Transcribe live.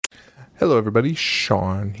Hello, everybody.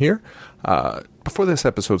 Sean here. Before this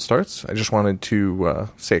episode starts, I just wanted to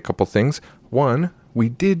say a couple things. One, we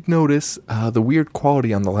did notice the weird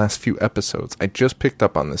quality on the last few episodes. I just picked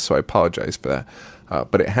up on this, so I apologize for that.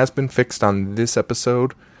 But it has been fixed on this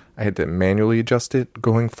episode. I had to manually adjust it.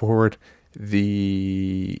 Going forward,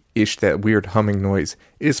 that weird humming noise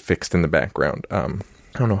is fixed in the background. I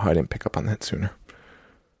don't know how I didn't pick up on that sooner,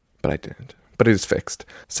 but I didn't. But it is fixed.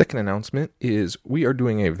 Second announcement is we are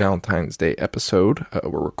doing a Valentine's Day episode.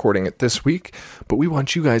 We're recording it this week, but we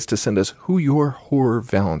want you guys to send us who your horror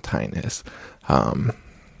Valentine is.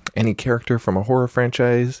 Any character from a horror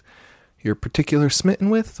franchise you're particularly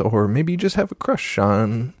smitten with, or maybe you just have a crush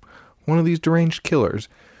on one of these deranged killers.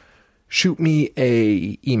 Shoot me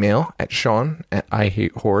a email at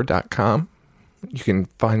sean@ihatehorror.com. You can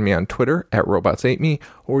find me on Twitter at robotsateme,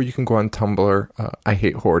 or you can go on Tumblr,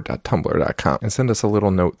 ihatehorror.tumblr.com, and send us a little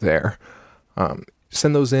note there.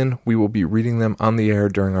 Send those in. We will be reading them on the air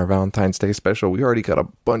during our Valentine's Day special. We already got a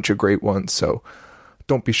bunch of great ones, so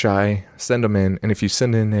don't be shy. Send them in, and if you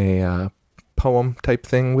send in a poem type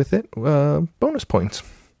thing with it, bonus points.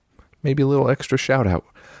 Maybe a little extra shout out.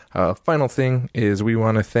 Final thing is we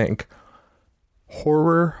want to thank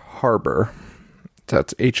Horror Harbor.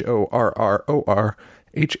 That's HORRORHARBOUR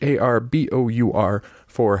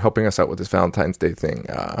for helping us out with this Valentine's Day thing.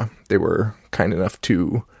 They were kind enough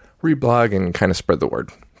to reblog and kind of spread the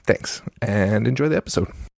word. Thanks, and enjoy the episode.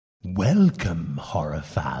 Welcome, horror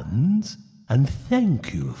fans, and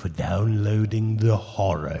thank you for downloading The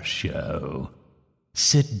Horror Show.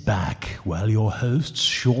 Sit back while your hosts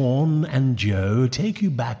Sean and Joe take you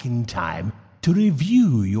back in time to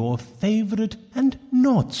review your favorite and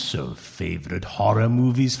not-so-favorite horror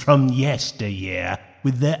movies from yesteryear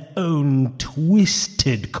with their own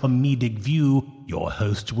twisted comedic view. Your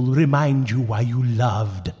host will remind you why you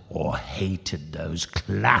loved or hated those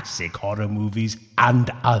classic horror movies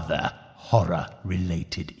and other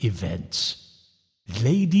horror-related events.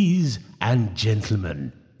 Ladies and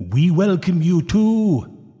gentlemen, we welcome you to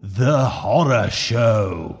The Horror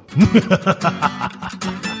Show.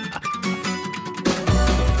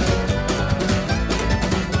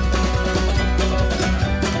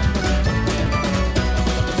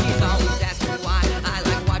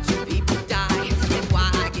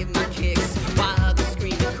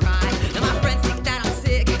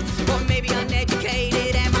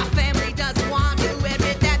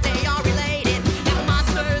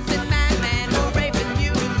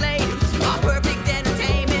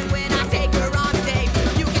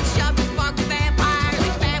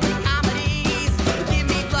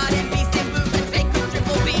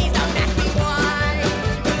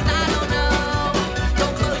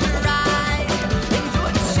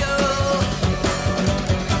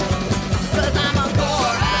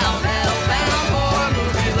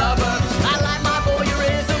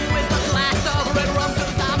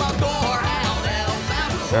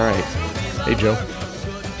 Hey, Joe.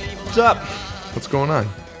 What's up? What's going on?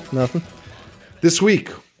 Nothing. This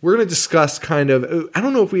week, we're going to discuss kind of, I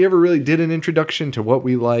don't know if we ever really did an introduction to what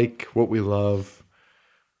we like, what we love,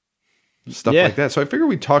 stuff like that. So I figured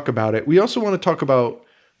we'd talk about it. We also want to talk about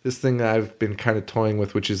this thing that I've been kind of toying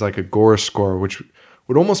with, which is like a Gore score, which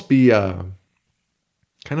would almost be kind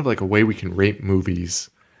of like a way we can rate movies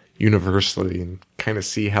universally and kind of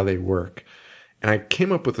see how they work. And I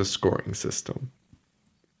came up with a scoring system.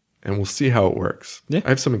 And we'll see how it works. Yeah. I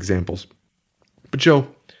have some examples. But Joe,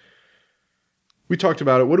 we talked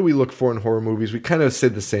about it. What do we look for in horror movies? We kind of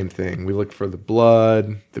said the same thing. We look for the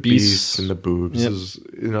blood, the beasts, and the boobs. Yep.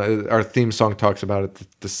 Our theme song talks about it,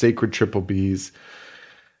 the sacred triple Bs.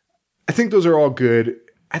 I think those are all good.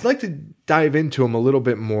 I'd like to dive into them a little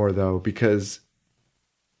bit more, though, because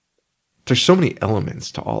there's so many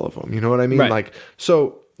elements to all of them. You know what I mean? Right. Like,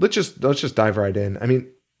 so let's just dive right in. I mean,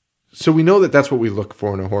 so we know that that's what we look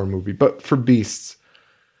for in a horror movie. But for beasts,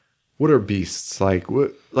 what are beasts? Like,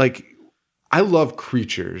 I love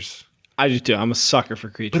creatures. I just do. I'm a sucker for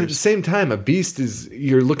creatures. But at the same time, a beast is,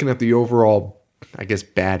 you're looking at the overall, I guess,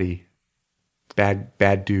 baddie.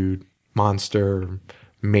 Bad dude, monster,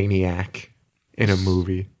 maniac in a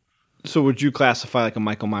movie. So would you classify like a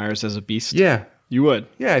Michael Myers as a beast? Yeah. You would?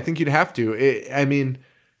 Yeah, I think you'd have to.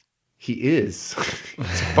 He is.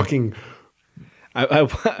 He's fucking...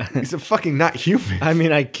 he's a fucking not human. I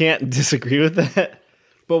mean, I can't disagree with that.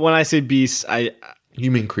 But when I say beasts,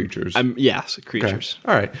 You mean creatures? Yes, creatures.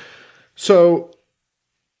 Okay. All right. So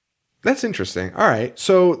that's interesting. All right.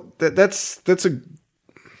 So that's a...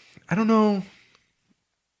 I don't know.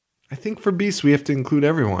 I think for beasts, we have to include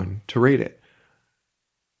everyone to rate it.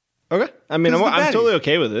 Okay. I mean, 'Cause I'm the totally baddies.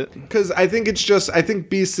 okay with it. Because I think I think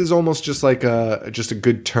beast is almost just like a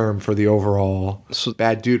good term for the overall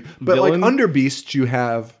bad dude. But villain? like under beast, you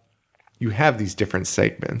have these different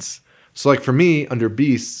segments. So like for me, under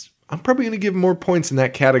beasts, I'm probably going to give more points in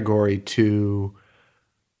that category to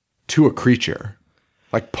a creature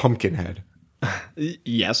like Pumpkinhead.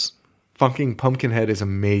 Yes. Fucking Pumpkinhead is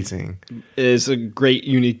amazing. It is a great,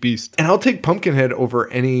 unique beast. And I'll take Pumpkinhead over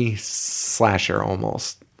any slasher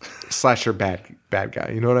almost. Slasher bad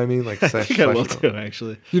guy. You know what I mean? Like I think I will too,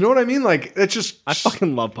 actually. You know what I mean? Like it's just I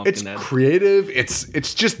fucking love it's Pumpkinhead. creative.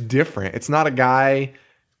 It's just different. It's not a guy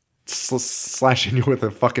slashing you with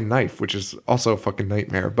a fucking knife, which is also a fucking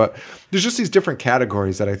nightmare. But there's just these different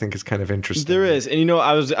categories that I think is kind of interesting. There is. And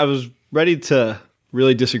I was ready to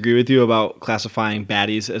really disagree with you about classifying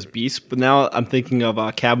baddies as beasts, but now I'm thinking of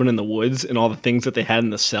Cabin in the Woods and all the things that they had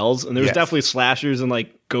in the cells, and there was Yes. definitely slashers and like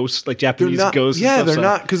ghosts, like Japanese They're not, ghosts. yeah, and stuff, they're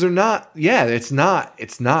not because they're not. Yeah, it's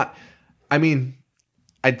not. I mean,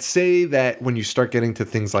 I'd say that when you start getting to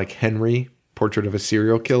things like Henry, Portrait of a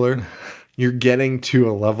Serial Killer, you're getting to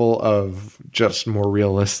a level of just more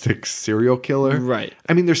realistic serial killer. Right.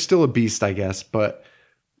 I mean, there's still a beast, I guess, but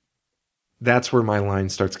that's where my line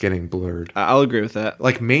starts getting blurred. I'll agree with that.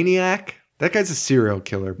 Like Maniac, that guy's a serial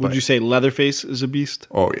killer. But, Would you say Leatherface is a beast?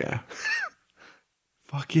 oh, yeah.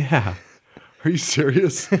 Fuck yeah. Are you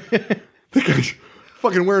serious? That guy's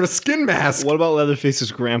fucking wearing a skin mask. What about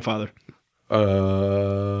Leatherface's grandfather?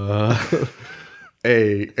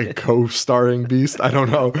 A co-starring beast? I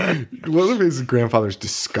don't know. Leatherface's grandfather's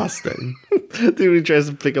disgusting. Dude, he tries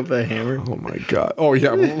to pick up that hammer. Oh, my God. Oh,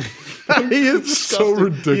 yeah. He is So disgusting.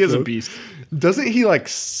 ridiculous. He is a beast. Doesn't he like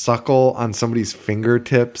suckle on somebody's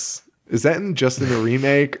fingertips? Is that just in the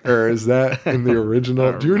remake or is that in the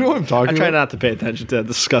original? Do you know what I'm talking I try about? not to pay attention to that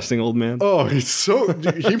disgusting old man. Oh,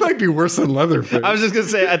 he might be worse than Leatherface. I was just gonna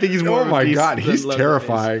say, I think he's more. Oh of a my beast God, than he's Leatherface.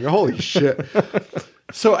 terrifying. Holy shit.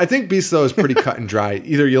 So I think Beast though is pretty cut and dry.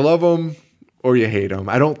 Either you love him or you hate him.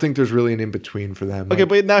 I don't think there's really an in between for them. Okay,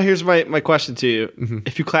 but now here's my question to you: Mm-hmm.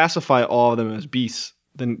 if you classify all of them as beasts,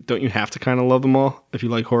 then don't you have to kind of love them all if you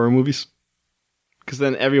like horror movies? Because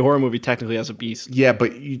then every horror movie technically has a beast. Yeah,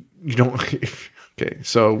 but you don't. Okay,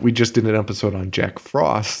 so we just did an episode on Jack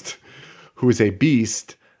Frost, who is a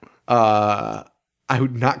beast. I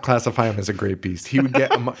would not classify him as a great beast. He would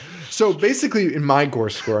get so basically in my Gore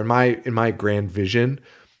score, in my grand vision,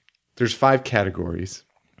 there's 5 categories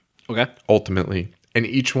Okay. ultimately, and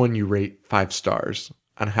each one you rate 5 stars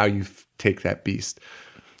on how you take that beast.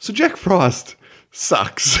 So Jack Frost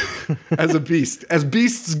sucks as a beast. As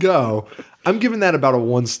beasts go, I'm giving that about a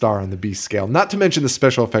 1 star on the beast scale. Not to mention the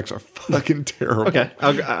special effects are fucking terrible. Okay,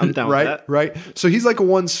 I'm down Right, with that. right. So he's like a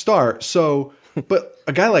 1 star. So, but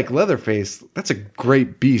a guy like Leatherface, that's a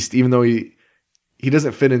great beast, even though he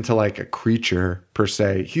doesn't fit into like a creature per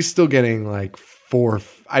se. He's still getting like 4.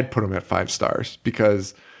 I'd put him at 5 stars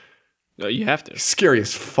because No, you have to. he's scary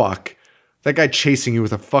as fuck. That guy chasing you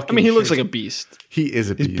with a fucking. I mean, he looks like a beast. He is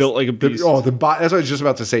a beast. He's built like a beast. That's what I was just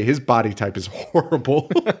about to say. His body type is horrible.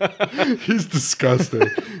 He's disgusting.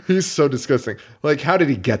 He's so disgusting. Like, how did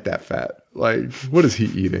he get that fat? Like, what is he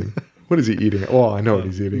eating? What is he eating? Oh, I know what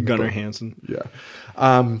he's eating. Gunnar but- Hansen. Yeah.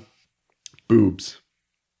 Boobs.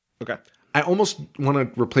 Okay. I almost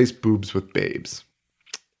want to replace boobs with babes.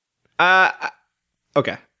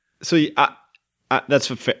 Okay. So that's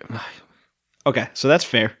fair. Okay, so that's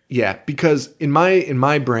fair. Yeah, because in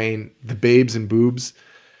my brain, the babes and boobs.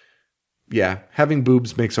 Yeah, having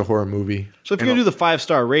boobs makes a horror movie. So if you're gonna do the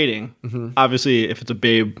 5-star rating, obviously, if it's a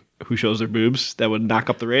babe who shows their boobs, that would knock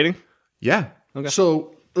up the rating. Yeah. Okay.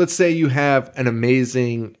 So let's say you have an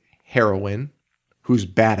amazing heroine who's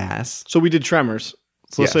badass. So we did Tremors.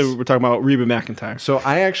 So let's Yes. say we're talking about Reba McEntire. So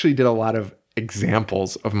I actually did a lot of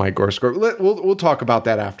examples of my Gore score. We'll talk about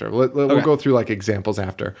that after. We'll go through like examples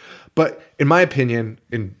after. But in my opinion,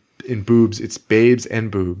 in boobs, it's babes and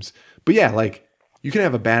boobs. But yeah, like you can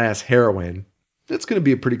have a badass heroine. That's going to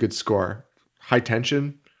be a pretty good score. High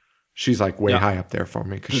Tension. She's like way high up there for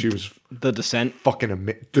me because she was The Descent.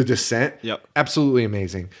 fucking The Descent. Yep. Absolutely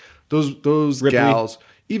amazing. Those Ripley. gals,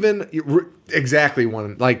 even exactly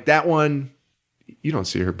one like that one. You don't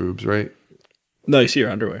see her boobs, right? No, you see her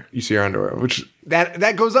underwear. You see her underwear, which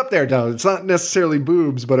that goes up there, though. It's not necessarily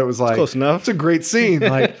boobs, but it was like close enough. It's a great scene,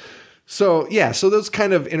 like so. Yeah, so those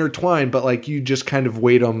kind of intertwine, but like you just kind of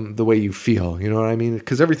weight them the way you feel. You know what I mean?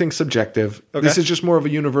 Because everything's subjective. Okay. This is just more of a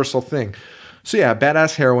universal thing. So yeah,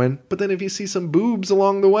 badass heroine. But then if you see some boobs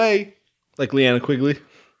along the way, Like Leanna Quigley.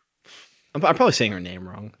 I'm probably saying her name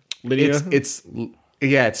wrong. Lydia.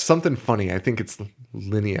 it's something funny. I think it's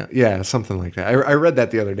Linnea. Yeah, something like that. I read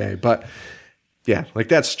that the other day, but Yeah, like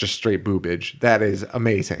that's just straight boobage. That is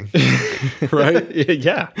amazing. Right?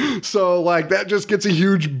 Yeah. So like that just gets a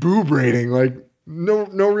huge boob rating. Like no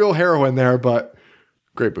real heroin there, but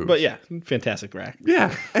great boobs. But yeah, fantastic rack.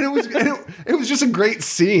 Yeah. And it was just a great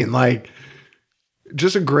scene. Like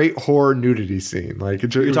just a great horror nudity scene. Like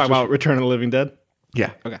You're talking about Return of the Living Dead?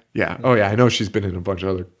 Yeah. Okay. Yeah. Oh yeah, I know she's been in a bunch of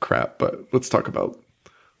other crap, but let's talk about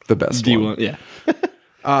the best one. Yeah.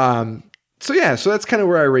 So yeah, so that's kind of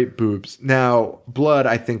where I rate boobs. Now, blood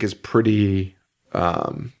I think is pretty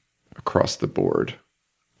across the board.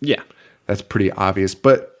 Yeah. That's pretty obvious,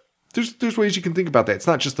 but there's ways you can think about that. It's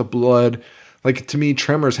not just the blood. Like to me,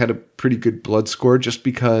 Tremors had a pretty good blood score just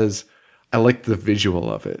because I liked the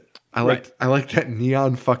visual of it. I liked that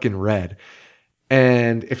neon fucking red.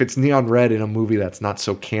 And if it's neon red in a movie that's not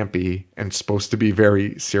so campy and supposed to be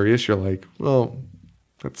very serious, you're like, well,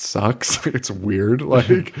 that sucks. It's weird.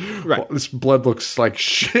 Like, well, this blood looks like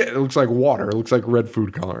shit. It looks like water. It looks like red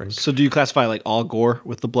food coloring. So do you classify like all gore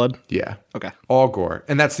with the blood? Yeah. Okay. All gore.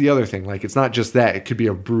 And that's the other thing. Like, it's not just that. It could be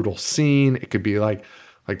a brutal scene. It could be like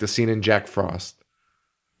the scene in Jack Frost.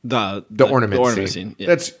 The ornament scene.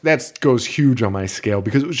 Yeah. That goes huge on my scale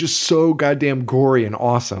because it was just so goddamn gory and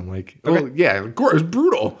awesome. Like, oh yeah, gore is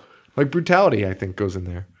brutal. Like brutality, I think goes in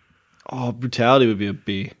there. Oh, brutality would be a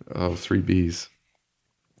B. Oh, 3 Bs.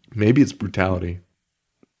 Maybe it's brutality.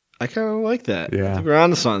 I kind of like that. Yeah, I think we're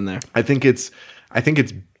onto something there. I think it's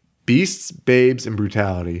beasts, babes, and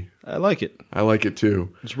brutality. I like it. I like it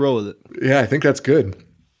too. Let's roll with it. Yeah, I think that's good.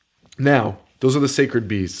 Now, those are the sacred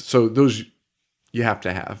beasts. So those you have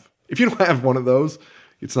to have. If you don't have one of those,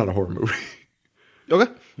 it's not a horror movie.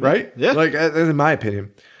 Okay. Right? Yeah. Like, in my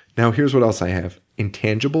opinion. Now, here's what else I have.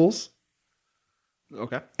 Intangibles.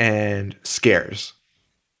 Okay. And scares.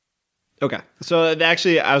 Okay. So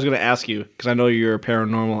actually, I was going to ask you, because I know you're a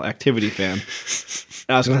Paranormal Activity fan.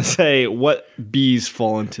 I was going to say, what Bs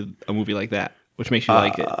fall into a movie like that? Which makes you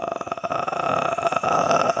like it?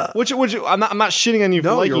 Which I'm not shitting on you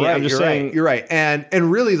for liking it. I'm just saying you're right. And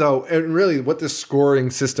really what this scoring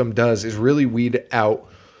system does is really weed out,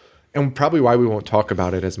 and probably why we won't talk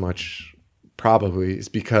about it as much probably is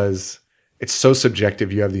because it's so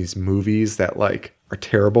subjective. You have these movies that like are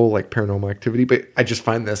terrible, like Paranormal Activity, but I just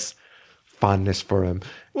find this fondness for them.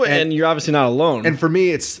 Well, and you're obviously not alone. And for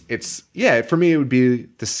me, for me it would be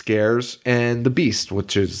the scares and the beast,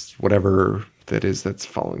 which is whatever that is that's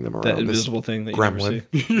following them around. That invisible thing that gremlin.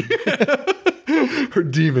 You never see. Or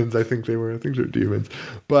demons, I think they were. I think they're demons.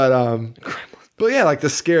 But yeah, like the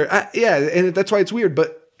scare. And that's why it's weird.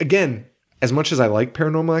 But again, as much as I like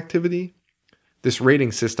Paranormal Activity, this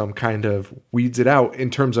rating system kind of weeds it out in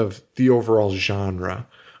terms of the overall genre.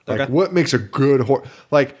 Like what makes a good horror?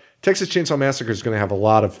 Like Texas Chainsaw Massacre is going to have a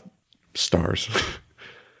lot of stars.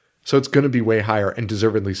 So it's going to be way higher, and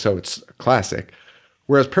deservedly so. It's a classic.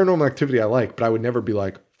 Whereas Paranormal Activity I like, but I would never be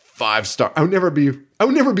like 5 star. I would never be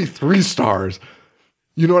 3 stars.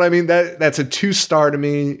 You know what I mean? That's a 2-star to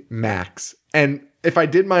me max. And if I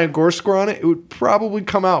did my gore score on it would probably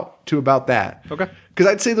come out to about that. Okay. Because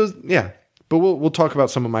I'd say those, yeah. But we'll talk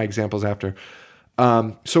about some of my examples after.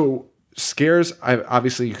 So scares,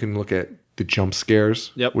 obviously you can look at the jump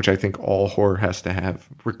scares, which I think all horror has to have.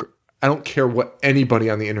 I don't care what anybody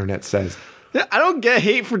on the internet says. Yeah, I don't get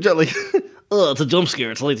hate for like, oh, it's a jump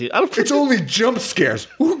scare. It's lazy. It's only jump scares.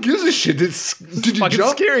 Who gives a shit? Did you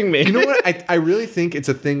jump? Scaring me. You know what? I really think it's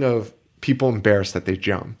a thing of people embarrassed that they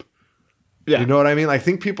jump. Yeah. You know what I mean? I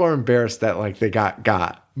think people are embarrassed that like they got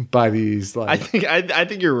by these like I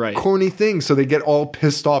think you're right. corny things, so they get all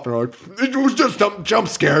pissed off and are like, it was just jump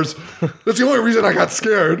scares. That's the only reason I got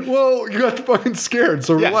scared. Well, you got fucking scared,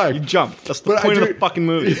 so relax. You jumped. That's the point of the fucking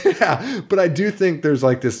movie. Yeah, but I do think there's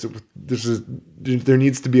like there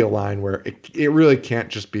needs to be a line where it really can't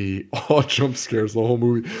just be all jump scares the whole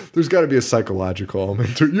movie. There's got to be a psychological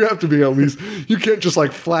element to it. You have to be at least, you can't just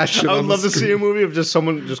like flash shit. I would love to see a movie of just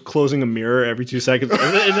someone just closing a mirror every 2 seconms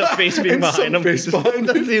and a face being behind them. That's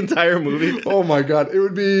the entire movie. Oh my God. It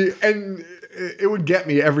would be, and it would get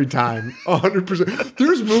me every time. 100%.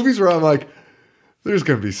 There's movies where I'm like, there's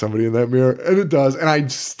going to be somebody in that mirror. And it does. And I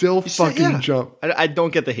still jump. I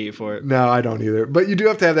don't get the hate for it. No, I don't either. But you do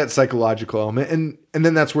have to have that psychological element. And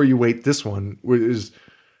then that's where you weight this one.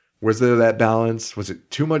 Was there that balance? Was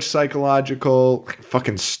it too much psychological? Like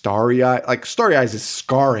fucking starry eye. Like starry eyes is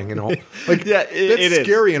scarring and all. Like yeah, that's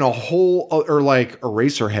scary in a whole, or like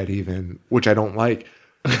Eraserhead even, which I don't like.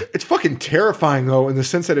 It's fucking terrifying though, in the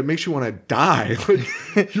sense that it makes you want to die.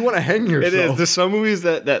 Like, you want to hang yourself. It is. There's some movies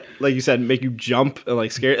that, like you said, make you jump and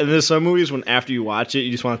like scare. And there's some movies when after you watch it,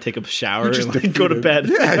 you just want to take a shower and like, go to bed.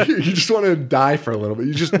 Yeah, you just want to die for a little bit.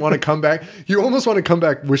 You just want to come back. You almost want to come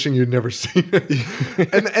back wishing you'd never seen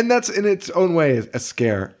it. And that's in its own way a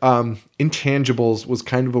scare. Intangibles was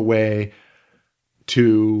kind of a way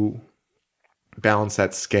to balance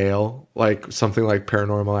that scale, like something like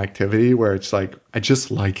Paranormal Activity, where it's like, I just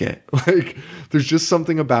like it. Like, there's just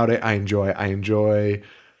something about it I enjoy. I enjoy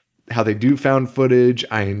how they do found footage.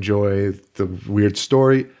 I enjoy the weird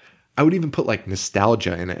story. I would even put like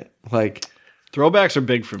nostalgia in it. Like, throwbacks are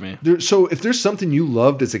big for me. So if there's something you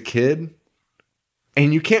loved as a kid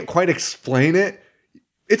and you can't quite explain it,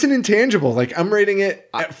 it's an intangible. Like, I'm rating it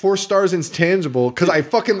at 4 stars intangible because I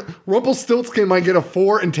fucking Rumpelstiltskin might get a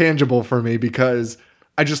 4 intangible for me because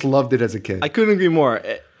I just loved it as a kid. I couldn't agree more.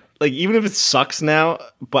 Like, even if it sucks now,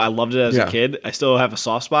 but I loved it as a kid, I still have a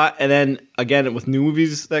soft spot. And then again, with new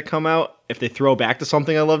movies that come out, if they throw back to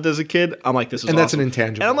something I loved as a kid, I'm like, this is awesome. That's an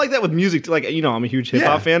intangible. And I'm like that with music. Like, you know, I'm a huge hip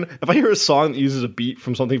hop fan. If I hear a song that uses a beat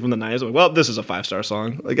from something from the 90s, I'm like, well, this is a 5-star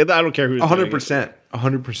song. Like, I don't care who's 100%.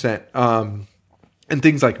 100%. And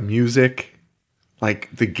things like music,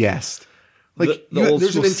 like The Guest. Like,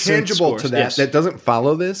 there's an intangible to that that doesn't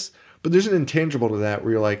follow this, but there's an intangible to that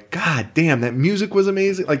where you're like, God damn, that music was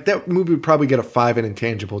amazing. Like, that movie would probably get a 5 in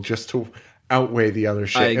intangible just to outweigh the other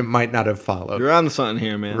shit it might not have followed. You're on to something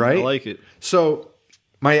here, man. Right? I like it. So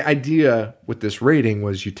my idea with this rating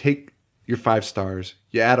was you take your 5 stars,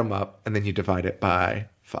 you add them up, and then you divide it by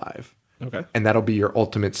 5. Okay. And that'll be your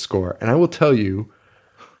ultimate score. And I will tell you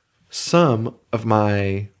some of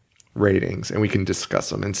my ratings, and we can discuss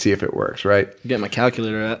them and see if it works, right? Get my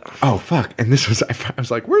calculator out. Oh, fuck. And this was, I was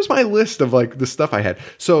like, where's my list of like the stuff I had?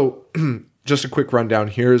 So just a quick rundown.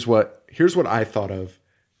 Here's what I thought of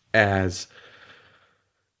as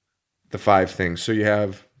the 5 things. So you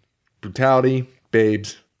have brutality,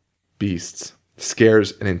 babes, beasts,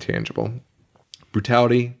 scares, and intangible.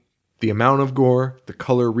 Brutality, the amount of gore, the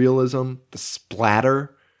color realism, the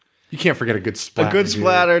splatter. You can't forget a good splatter. A good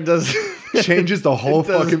splatter does changes the whole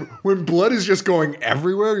fucking. When blood is just going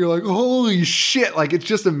everywhere, you're like, holy shit! Like, it's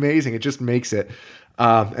just amazing. It just makes it.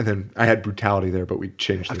 And then I had brutality there, but we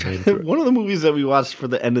changed the name to it. One of the movies that we watched for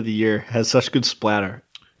the end of the year has such good splatter.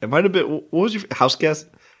 It might have been. What was your House Guest?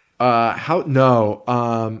 No.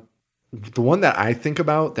 The one that I think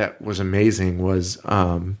about that was amazing was.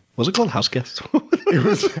 Was it called House Guest? It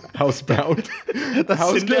was Housebound. The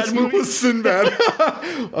House Guest movie was Sinbad.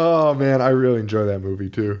 Oh man, I really enjoy that movie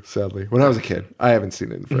too. Sadly, when I was a kid, I haven't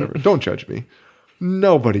seen it in forever. Don't judge me.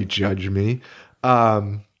 Nobody judge me.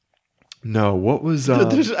 No, what was? I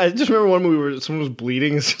just remember one movie where someone was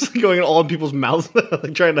bleeding. It's just like going all in people's mouths,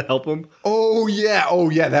 like trying to help them. Oh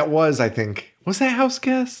yeah. That was, I think, was that House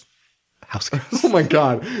Guest? House Guest. Oh my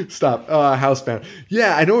god! Stop. Housebound.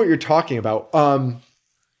 Yeah, I know what you're talking about.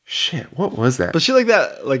 Shit, what was that? But shit like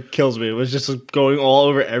that like kills me. It was just going all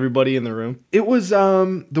over everybody in the room. It was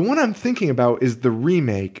the one I'm thinking about is the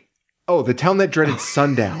remake. Oh, The Town That Dreaded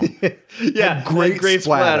Sundown. Yeah, great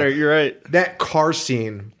splatter. You're right. That car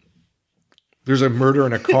scene. There's a murder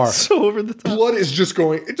in a car. It's so over the top. Blood is just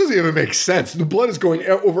going. It doesn't even make sense. The blood is going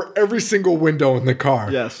over every single window in the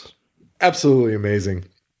car. Yes, absolutely amazing.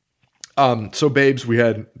 So babes, we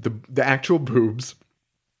had the actual boobs.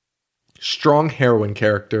 Strong heroine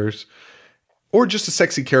characters, or just a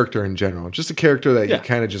sexy character in general. Just a character that you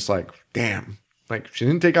kind of just like, damn. Like, she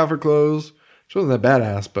didn't take off her clothes. She wasn't that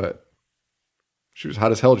badass, but she was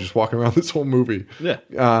hot as hell just walking around this whole movie.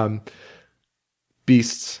 Yeah.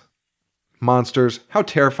 Beasts, monsters, how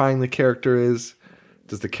terrifying the character is.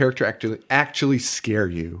 Does the character actually scare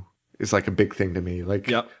you? Is like a big thing to me. Like,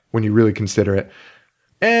 when you really consider it.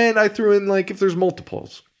 And I threw in, like, if there's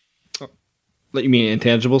multiples. You mean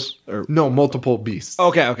intangibles? Or no, multiple beasts.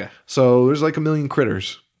 Okay. So there's like a million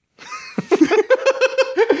critters.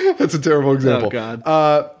 That's a terrible example. Oh,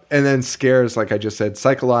 God. And then scares, like I just said,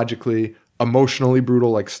 psychologically, emotionally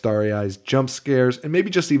brutal, like Starry Eyes, jump scares, and maybe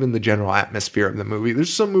just even the general atmosphere of the movie.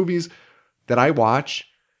 There's some movies that I watch,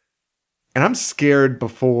 and I'm scared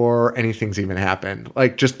before anything's even happened.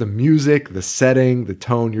 Like, just the music, the setting, the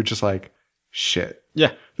tone, you're just like, shit.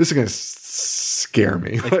 Yeah. This is going to scare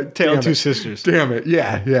me. Like Tale of Two Sisters. Damn it.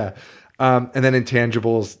 Yeah. And then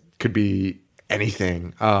intangibles could be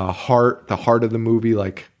anything. The heart of the movie,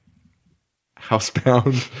 like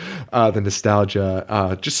Housebound, the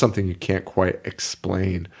nostalgia, just something you can't quite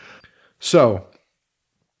explain. So,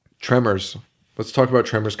 Tremors. Let's talk about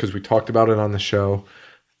Tremors because we talked about it on the show.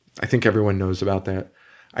 I think everyone knows about that.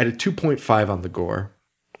 I had a 2.5 on the Gore.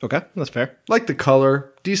 Okay, that's fair. Like the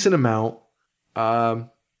color, decent amount. Not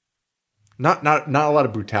a lot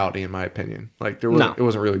of brutality in my opinion. Like it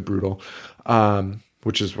wasn't really brutal,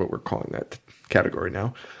 which is what we're calling that category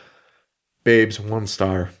now. Babes, 1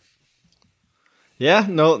 star. Yeah,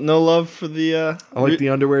 no love for the. I like the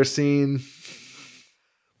underwear scene,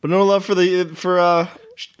 but no love for we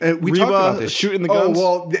Reba talked about this shooting the guns.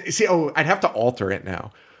 I'd have to alter it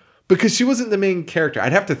now because she wasn't the main character.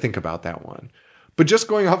 I'd have to think about that one. But just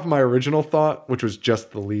going off of my original thought, which was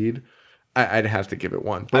just the lead, I'd have to give it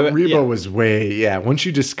 1. But Reba was once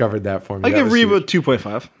you discovered that for me. I give Reba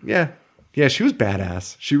 2.5. Yeah, she was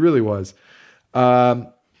badass. She really was.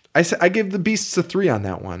 I give the Beasts a 3 on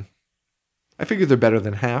that one. I figured they're better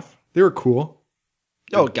than half. They were cool.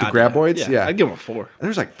 The graboids? Yeah. I'd give them a 4.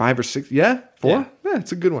 There's like 5 or 6. Yeah? 4? Yeah,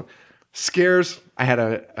 it's a good one. Scares, I had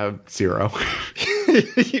a 0.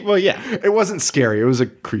 Well, yeah. It wasn't scary. It was a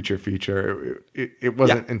creature feature. It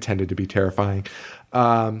wasn't intended to be terrifying.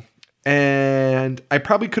 And I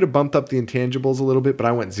probably could have bumped up the intangibles a little bit, but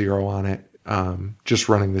I went 0 on it. Just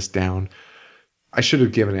running this down. I should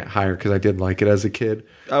have given it higher because I did like it as a kid.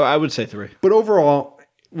 I would say 3. But overall,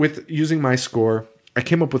 with using my score, I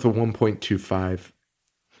came up with a 1.25,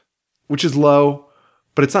 which is low,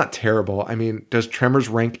 but it's not terrible. I mean, does Tremors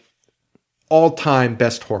rank all-time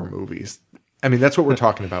best horror movies? I mean, that's what we're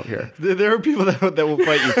talking about here. There are people that will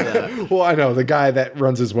fight you for that. Well, I know. The guy that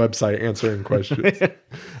runs his website answering questions.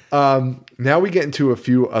 Now we get into a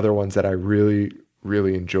few other ones that I really,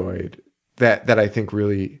 really enjoyed that I think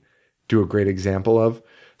really do a great example of.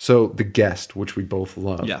 So The Guest, which we both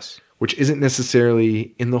love. Yes. Which isn't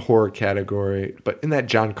necessarily in the horror category, but in that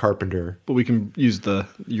John Carpenter. But we can use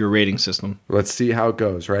your rating system. Let's see how it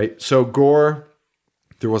goes, right? So Gore,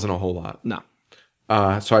 there wasn't a whole lot. No.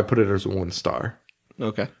 So I put it as a 1 star.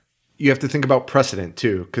 Okay. You have to think about precedent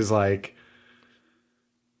too, because like,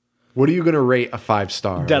 what are you going to rate a 5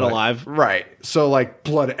 star? Dead Alive. Right. So like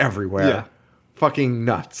blood everywhere. Yeah. Fucking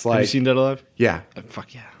nuts. Like, have you seen Dead Alive? Yeah.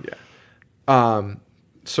 Fuck yeah. Yeah.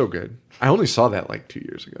 So good. I only saw that like 2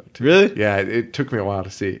 years ago. Too. Really? Yeah. It took me a while to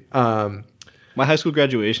see. My high school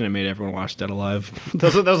graduation, I made everyone watch Dead Alive.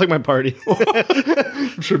 that was like my party.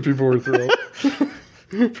 I'm sure people were thrilled.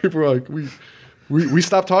 People were like, we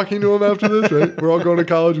stopped talking to him after this, right? We're all going to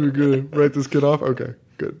college. We're going to write this kid off. Okay,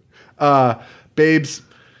 good. Babes,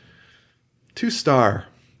 2 star.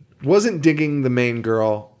 Wasn't digging the main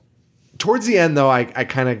girl. Towards the end, though, I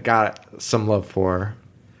kind of got some love for her.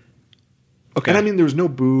 Okay. And I mean, there was no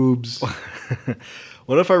boobs.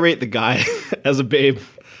 What if I rate the guy as a babe?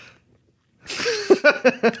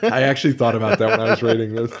 I actually thought about that when I was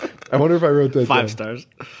rating this. I wonder if I wrote that 5 down. stars.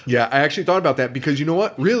 Yeah, I actually thought about that because you know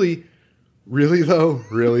what? Really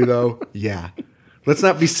though, yeah. Let's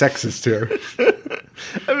not be sexist here.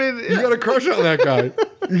 I mean, you got a crush on that guy.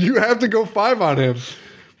 You have to go 5 on him.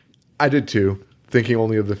 I did too, thinking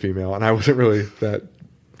only of the female, and I wasn't really that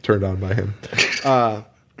turned on by him.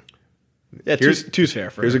 Yeah, two's fair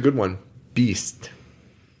for Here's him. a good one. Beast.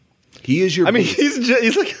 He is your. I mean, beast.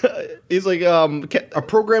 he's like a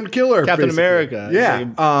programmed killer. Captain basically. America.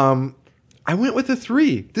 Yeah. I went with a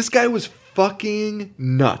 3. This guy was fucking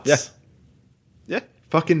nuts. Yeah.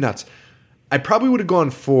 Fucking nuts. I probably would have gone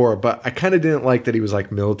 4, but I kind of didn't like that he was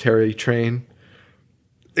like military trained.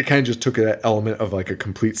 It kind of just took that element of like a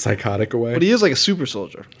complete psychotic away. But he is like a super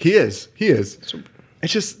soldier. He is.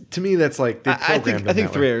 It's just, to me, that's like, they programmed I think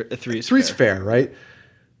him that way. 3 is Three's fair. fair,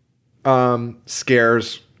 right?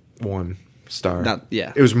 Scares, 1 star.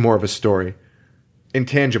 Yeah. It was more of a story.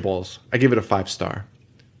 Intangibles, I give it a 5 star.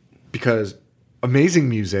 Because amazing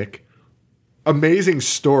music, amazing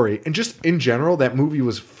story, and just in general, that movie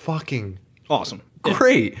was fucking awesome.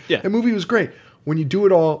 Great. Yeah. That movie was great. When you do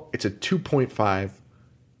it all, it's a 2.5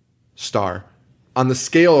 star. On the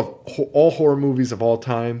scale of all horror movies of all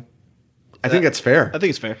time, I think that's fair. I think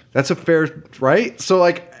it's fair. That's a fair, right? So,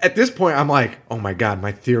 like, at this point, I'm like, oh my God,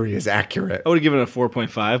 my theory is accurate. I would have given it a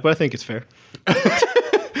 4.5, but I think it's fair.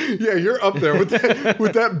 Yeah, you're up there with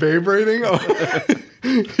that Babe rating. Oh,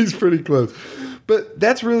 he's pretty close. But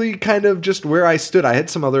that's really kind of just where I stood. I had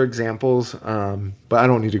some other examples, but I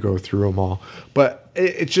don't need to go through them all. But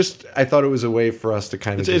it's just, I thought it was a way for us to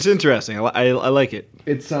kind of. It's interesting. I like it.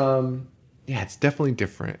 It's it's definitely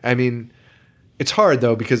different. I mean, it's hard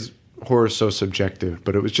though because horror is so subjective.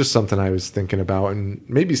 But it was just something I was thinking about, and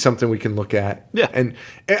maybe something we can look at. Yeah, and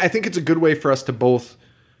I think it's a good way for us to both,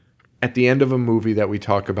 at the end of a movie that we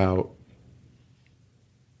talk about,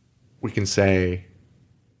 we can say,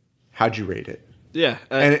 "How'd you rate it?" Yeah.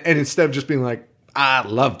 And instead of just being like, I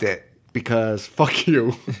loved it, because fuck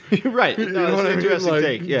you. You're right. No, You know it's what an I mean? interesting Like,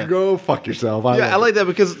 take. Yeah. go fuck yourself. I like that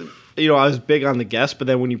because, I was big on the guess, but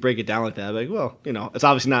then when you break it down like that, I'm like, well, it's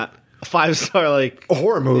obviously not a 5-star, like... a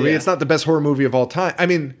horror movie. Yeah. It's not the best horror movie of all time. I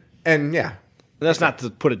mean, and yeah. And that's not to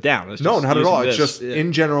put it down. It's No, just not at using all. It's this. just,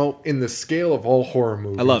 in general, in the scale of all horror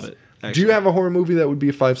movies. I love it. Do Actually. you have a horror movie that would be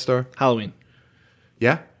a 5-star? Halloween.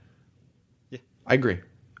 Yeah? Yeah. I agree.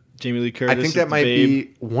 Jamie Lee Curtis. I think that might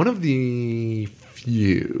be one of the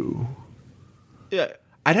few. Yeah.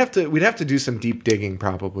 We'd have to do some deep digging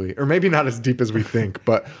probably. Or maybe not as deep as we think,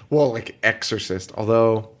 but, like Exorcist.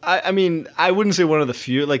 Although... I mean, I wouldn't say one of the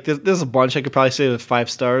few. Like, there's a bunch I could probably say with 5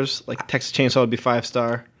 stars. Like, Texas Chainsaw would be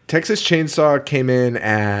 5-star. Texas Chainsaw came in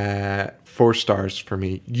at 4 stars for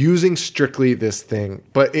me, using strictly this thing.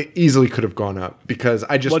 But it easily could have gone up because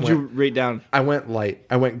I just What'd you rate down? I went light.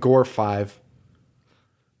 I went Gore 5.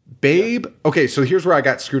 Babe... Okay, so here's where I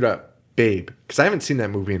got screwed up. Babe. Because I haven't seen that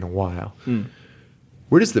movie in a while.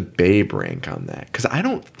 Where does the Babe rank on that? Because I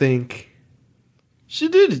don't think... She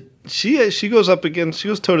did. She goes up against... She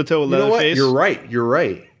goes toe-to-toe with You know what? Leatherface. You're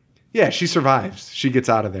right. Yeah, she survives. She gets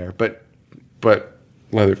out of there. But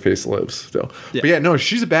Leatherface lives still. Yeah. But yeah, no,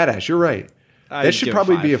 she's a badass. You're right. That should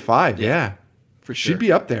probably be a 5. Yeah. For sure. She'd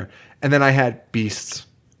be up there. And then I had Beasts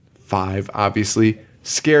 5, obviously.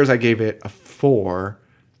 Scares, I gave it a 4.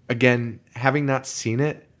 Again, having not seen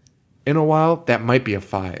it in a while, that might be a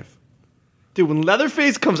 5. Dude, when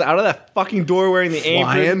Leatherface comes out of that fucking door wearing the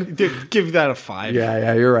Flying? apron, dude, give that a 5.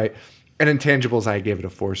 Yeah, you're right. And Intangibles, I gave it a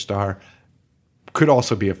 4-star. Could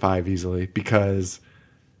also be a 5 easily because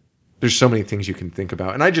there's so many things you can think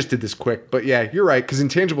about. And I just did this quick, but yeah, you're right because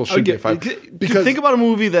Intangibles should be a 5. Because think about a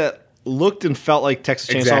movie that looked and felt like Texas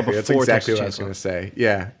Chainsaw exactly, before that's exactly Texas what I was Chainsaw. going to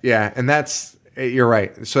say. Yeah, and that's... You're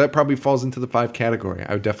right. So that probably falls into the 5 category.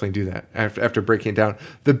 I would definitely do that after breaking it down.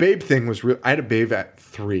 The Babe thing was real. I had a Babe at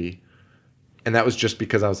 3. And that was just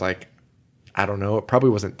because I was like, I don't know. It probably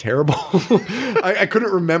wasn't terrible. I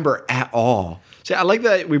couldn't remember at all. See, I like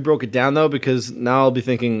that we broke it down, though, because now I'll be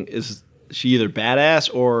thinking, is she either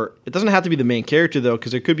badass or... It doesn't have to be the main character, though,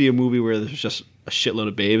 because there could be a movie where there's just a shitload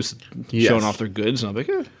of babes showing off their goods. And I'll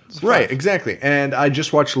be like, it's a 5. Right, exactly. And I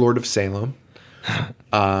just watched Lord of Salem.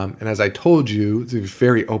 And as I told you, the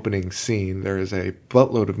very opening scene, there is a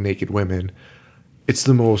buttload of naked women. It's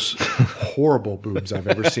the most horrible boobs I've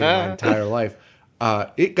ever seen in my entire life.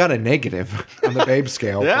 It got a negative on the Babe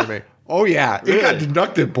scale Yeah? for me. Oh, yeah. It got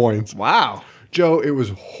deducted points. Wow. Joe, it was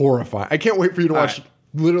horrifying. I can't wait for you to watch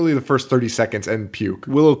literally the first 30 seconds and puke.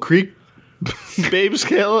 Willow Creek Babe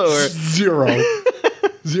scale or... 0.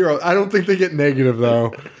 I don't think they get negative,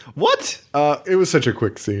 though. What? It was such a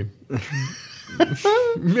quick scene.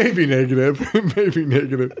 Maybe negative. Maybe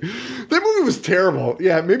negative. That movie was terrible.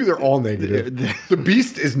 Yeah, maybe they're all negative. The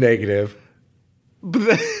Beast is negative.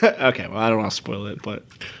 Okay, well, I don't want to spoil it, but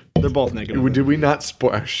they're both negative. Did we not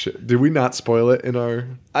spoil? Oh, shit. Did we not spoil it in our?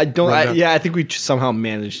 I don't. rundown? I think we somehow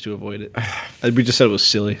managed to avoid it. We just said it was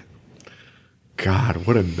silly. God,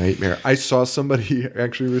 what a nightmare! I saw somebody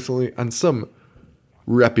actually recently on some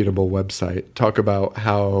reputable website talk about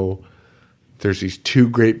how there's these 2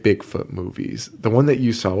 great Bigfoot movies. The one that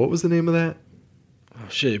you saw, what was the name of that? Oh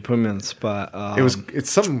shit! You put me on the spot. It's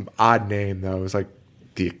some odd name though. It was like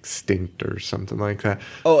The Extinct or something like that.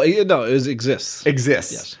 Oh no, it exists.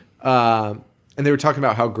 Exists. Yes. And they were talking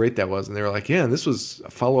about how great that was, and they were like, "Yeah, and this was a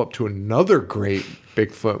follow up to another great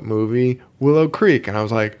Bigfoot movie, Willow Creek." And I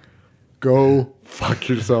was like, "Go fuck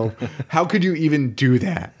yourself! How could you even do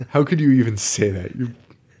that? How could you even say that? You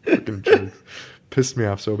fucking jerks!" Pissed me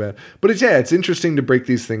off so bad. But it's interesting to break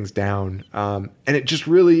these things down, and it just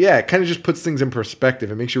really, it kind of just puts things in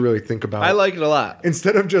perspective. It makes you really think about. I like it a lot.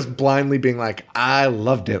 Instead of just blindly being like, "I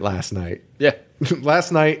loved it last night." Yeah.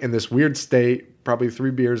 Last night in this weird state, probably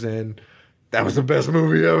 3 beers in, that was the best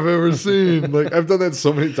movie I've ever seen. Like, I've done that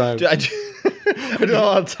so many times. Dude, I do it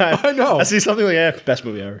all the time. I know. I see something like, best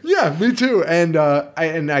movie ever. Yeah, me too. And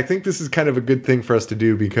I think this is kind of a good thing for us to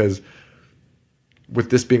do because with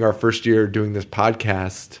this being our first year doing this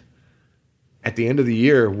podcast, at the end of the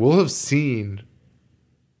year, we'll have seen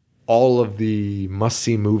all of the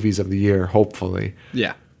must-see movies of the year, hopefully.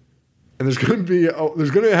 Yeah. And there's going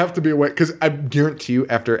to have to be a way, because I guarantee you,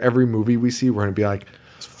 after every movie we see, we're going to be like,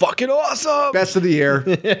 fucking awesome. Best of the year.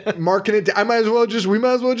 Marking it. We might as well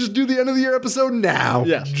just do the end of the year episode now.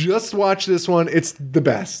 Yeah. Just watch this one. It's the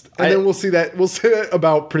best. And then we'll see that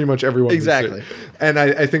about pretty much everyone. Exactly. And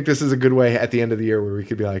I think this is a good way at the end of the year where we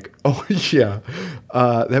could be like, oh yeah,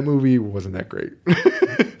 that movie wasn't that great.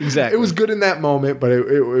 Exactly. It was good in that moment, but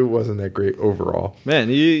it wasn't that great overall. Man,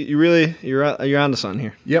 you're on to something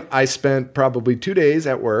here. Yep. I spent probably 2 days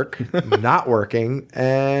at work, not working,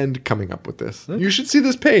 and coming up with this. You should see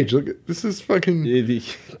this page. Look, this is fucking...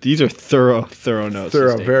 These are thorough notes.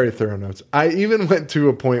 Very thorough notes. I even went to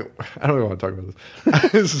a point... I don't even want to talk about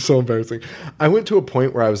this. This is so embarrassing. I went to a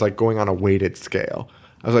point where I was like going on a weighted scale.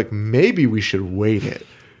 I was like, maybe we should weight it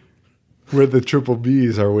where the triple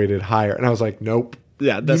Bs are weighted higher. And I was like, nope.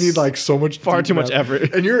 Yeah, you need like so much... Far too much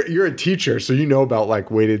effort. And you're a teacher, so you know about like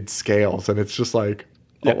weighted scales. And it's just like...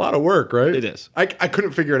 a lot of work, right? It is. I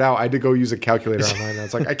couldn't figure it out. I had to go use a calculator online. I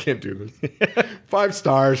was like, I can't do this. 5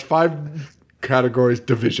 stars, 5 categories,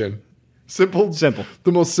 division. Simple.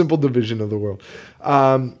 The most simple division of the world.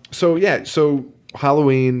 So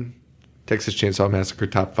Halloween, Texas Chainsaw Massacre,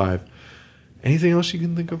 top 5. Anything else you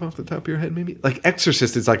can think of off the top of your head, maybe? Like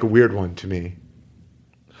Exorcist is like a weird one to me.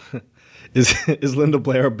 Is Linda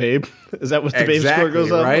Blair a babe? Is that what the babe score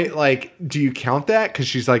goes on? Right? Like, do you count that? Because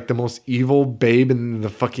she's like the most evil babe in the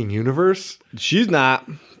fucking universe? She's not.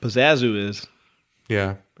 Pazazu is.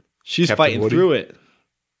 Yeah. She's Captain fighting Woody. Through it.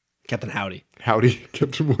 Captain Howdy.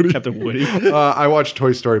 Captain Woody. Captain Woody. I watch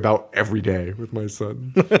Toy Story about every day with my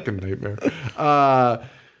son. Fucking nightmare.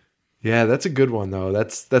 Yeah, that's a good one though.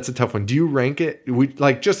 That's a tough one. Do you rank it?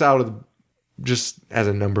 Just as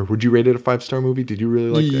a number, would you rate it a 5-star movie? Did you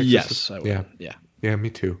really like The Exorcist? Yes, I would. Yeah,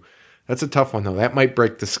 me too. That's a tough one though. That might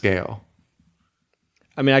break the scale.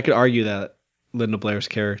 I mean, I could argue that Linda Blair's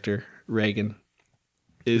character, Reagan,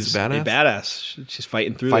 is a badass. She's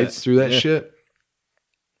fighting through that shit.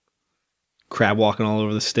 Crab walking all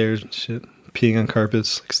over the stairs and shit. Peeing on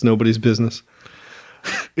carpets like it's nobody's business.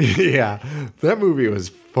 Yeah, that movie was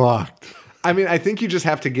fucked. I mean, I think you just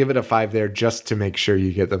have to give it a 5 there just to make sure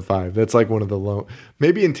you get the 5. That's like one of the low.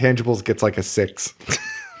 Maybe Intangibles gets like a 6.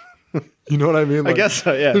 You know what I mean? Like, I guess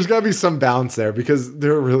so, yeah. There's got to be some balance there because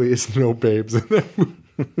there really is no babes in that movie.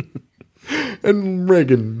 And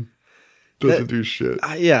Reagan doesn't do shit.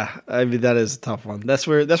 Yeah, I mean that is a tough one. That's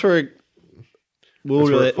where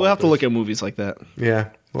we'll have to look at movies like that. Yeah.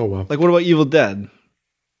 Oh well. Like what about Evil Dead?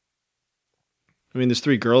 I mean, there's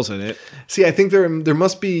 3 girls in it. See, I think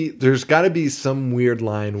there's got to be some weird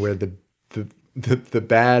line where the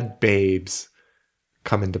bad babes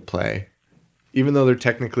come into play, even though they're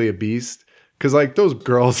technically a beast. Because like those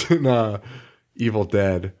girls in Evil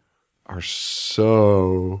Dead are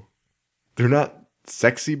they're not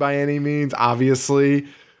sexy by any means. Obviously,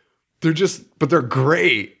 but they're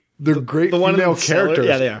great. They're great female characters.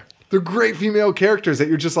 Yeah, they are. They're great female characters that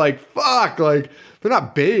you're just like fuck. Like they're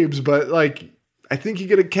not babes, but like. I think you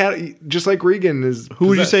get a cat just like Regan is. Who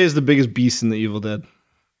would you say is the biggest beast in the Evil Dead?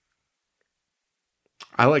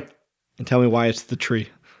 And tell me why it's the tree.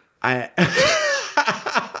 The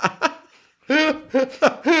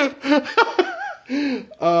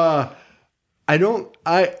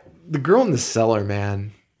girl in the cellar,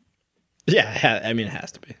 man. Yeah, I mean it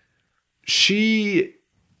has to be. She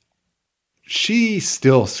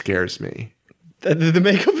still scares me. The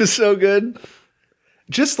makeup is so good.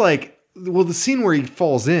 Just like. Well, the scene where he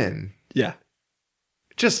falls in. Yeah.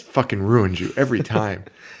 Just fucking ruins you every time.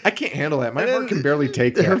 I can't handle that. My heart can barely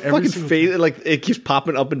take that. Her fucking face, like, it keeps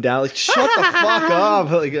popping up and down. Like, shut the fuck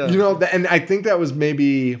up. Like, You know, and I think that was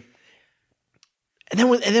maybe... And then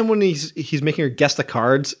when he's making her guess the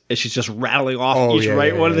cards, and she's just rattling off one,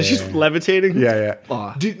 and then she's levitating. Yeah.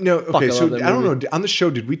 Oh, okay, so I don't know. On the show,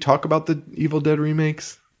 did we talk about the Evil Dead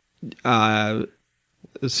remakes? We're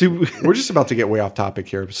just about to get way off topic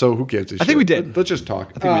here, so who gives a shit? I think we did. Let's just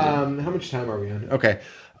talk. I think we did. How much time are we on? Okay.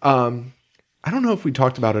 I don't know if we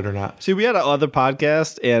talked about it or not. See, we had another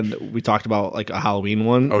podcast, and we talked about like a Halloween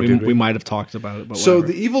one. Oh, did we? We might have talked about it. But so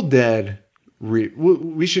the Evil Dead,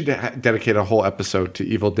 we should dedicate a whole episode to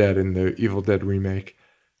Evil Dead and the Evil Dead remake,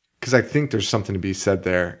 because I think there's something to be said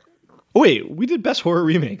there. Oh, wait, we did best horror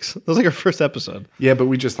remakes. That was like our first episode. Yeah, but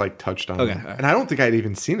we just like touched on it. Right. And I don't think I'd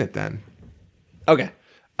even seen it then. Okay.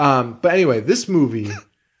 But anyway, this movie,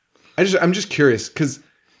 I'm just curious because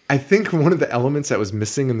I think one of the elements that was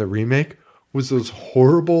missing in the remake was those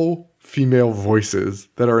horrible female voices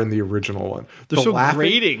that are in the original one. They're so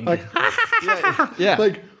grating. Like, yeah.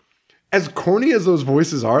 Like, as corny as those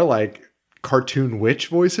voices are, like cartoon witch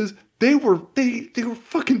voices, they were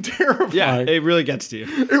fucking terrifying. Yeah, it really gets to you.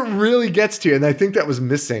 It really gets to you, and I think that was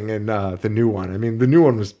missing in the new one. I mean, the new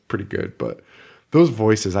one was pretty good, but those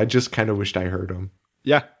voices, I just kind of wished I heard them.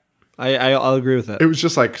 Yeah, I'll agree with that. It was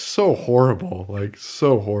just like so horrible,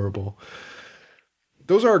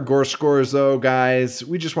 Those are our Gore scores, though, guys.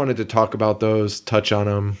 We just wanted to talk about those, touch on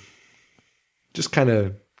them, just kind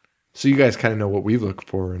of so you guys kind of know what we look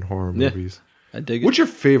for in horror movies. I dig it. What's your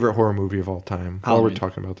favorite horror movie of all time? Halloween. While we're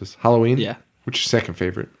talking about this, Halloween. Yeah. What's your second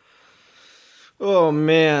favorite? Oh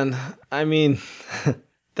man, I mean,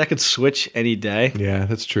 that could switch any day. Yeah,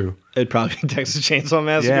 that's true. It'd probably be Texas Chainsaw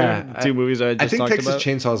Massacre. Yeah, the two movies I just think talked Texas about.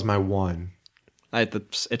 Chainsaw is my one.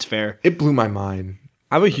 It's fair. It blew my mind.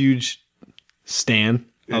 I'm a huge stan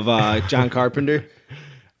of John Carpenter.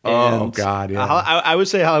 Oh God, yeah. I would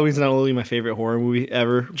say Halloween's not only my favorite horror movie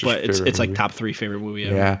ever, but it's like movie. top 3 favorite movie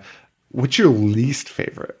ever. Yeah. What's your least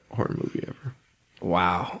favorite horror movie ever?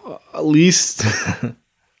 Wow. Least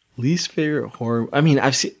favorite horror. I mean,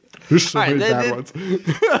 I've seen. There's so many bad ones.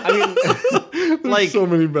 I mean, like so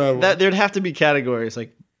many bad ones. There'd have to be categories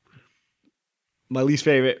like my least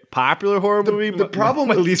favorite popular horror movie. The problem,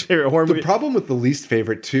 my least favorite horror movie. The problem with the least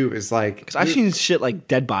favorite too is like because I've seen shit like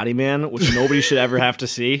Dead Body Man, which nobody should ever have to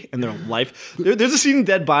see in their life. There's a scene in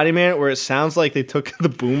Dead Body Man where it sounds like they took the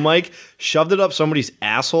boom mic, shoved it up somebody's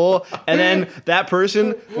asshole, and then that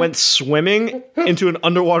person went swimming into an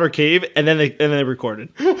underwater cave, and then they recorded.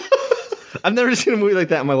 I've never seen a movie like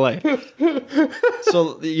that in my life.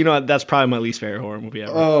 So, that's probably my least favorite horror movie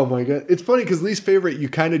ever. Oh my God. It's funny because least favorite, you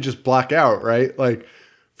kind of just block out, right? Like,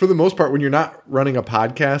 for the most part, when you're not running a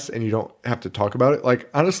podcast and you don't have to talk about it, like,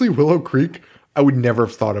 honestly, Willow Creek, I would never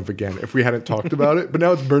have thought of again if we hadn't talked about it, but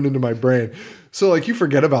now it's burned into my brain. So, like, you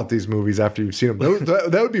forget about these movies after you've seen them.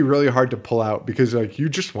 That would be really hard to pull out because, like, you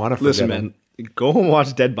just want to forget Listen, man. Go home and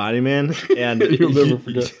watch Dead Body Man, and you'll never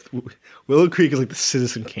forget. Willow Creek is like the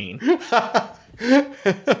Citizen Kane.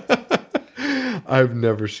 I've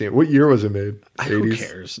never seen it. What year was it made? 80s? Who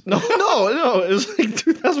cares? No. It was like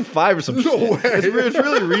 2005 or something. No way. It's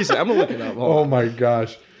really recent. I'm going to look it up. Oh my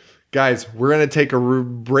gosh. Guys, we're going to take a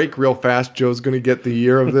break real fast. Joe's going to get the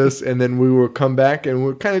year of this, and then we will come back, and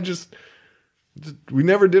we'll kind of we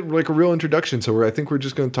never did like a real introduction, so I think we're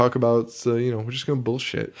just going to talk about, we're just going to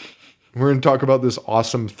bullshit. We're going to talk about this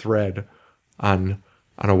awesome thread on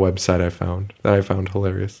a website I found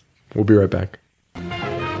hilarious. We'll be right back.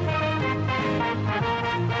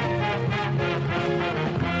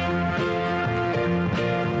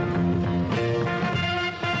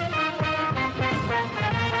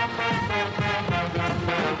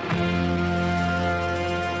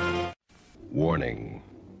 Warning.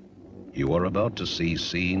 You are about to see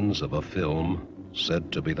scenes of a film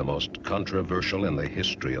said to be the most controversial in the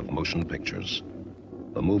history of motion pictures.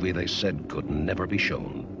 A movie they said could never be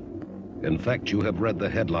shown. In fact, you have read the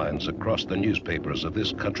headlines across the newspapers of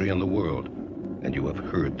this country and the world, and you have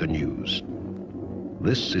heard the news.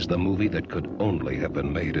 This is the movie that could only have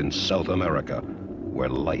been made in South America, where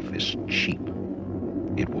life is cheap.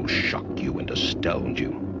 It will shock you and astound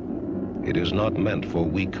you. It is not meant for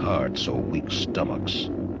weak hearts or weak stomachs.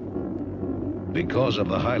 Because of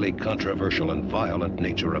the highly controversial and violent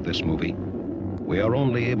nature of this movie, we are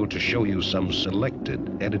only able to show you some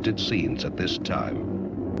selected, edited scenes at this time.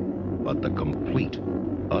 But the complete,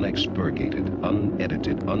 unexpurgated,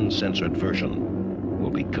 unedited, uncensored version will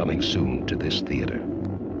be coming soon to this theater.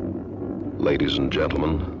 Ladies and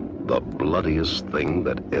gentlemen, the bloodiest thing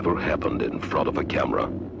that ever happened in front of a camera.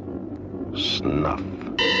 Snuff.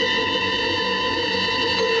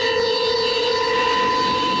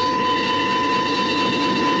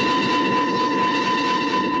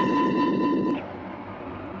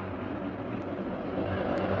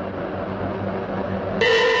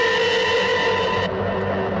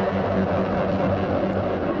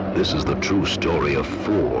 This is the true story of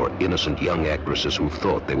 4 innocent young actresses who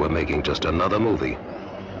thought they were making just another movie,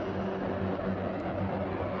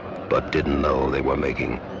 but didn't know they were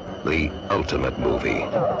making the ultimate movie.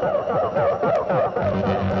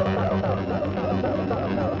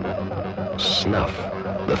 Snuff,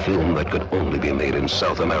 the film that could only be made in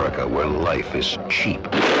South America, where life is cheap.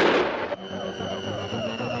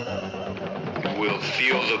 You will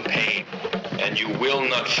feel the pain, and you will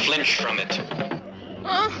not flinch from it.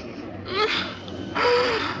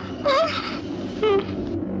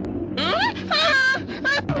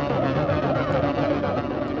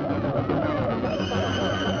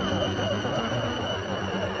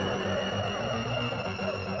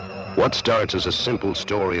 What starts as a simple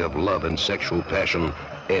story of love and sexual passion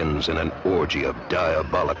ends in an orgy of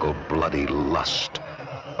diabolical, bloody lust.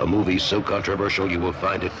 A movie so controversial you will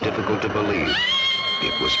find it difficult to believe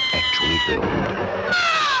it was actually filmed.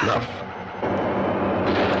 Snuff.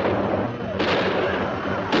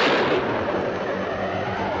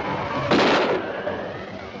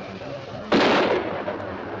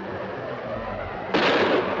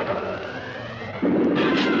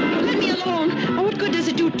 What good does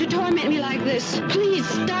it do to torment me like this? Please,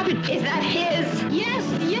 stop it. Is that his? Yes,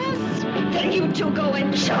 yes. Then you two go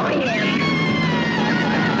and join him.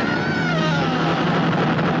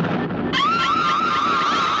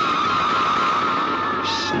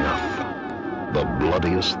 Snuff. The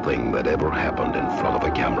bloodiest thing that ever happened in front of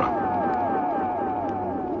a camera.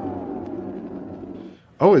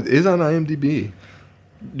 Oh, it is on IMDb. Do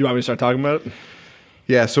you want me to start talking about it?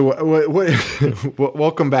 Yeah, so what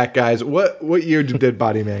welcome back, guys. What year did Dead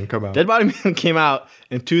Body Man come out? Dead Body Man came out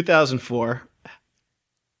in 2004.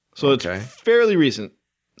 So Okay. it's fairly recent.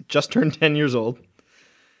 Just turned 10 years old.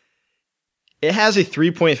 It has a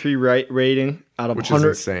 3.3 rating out of Which is 100.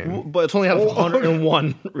 insane. But it's only out of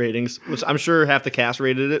 101 ratings, which I'm sure half the cast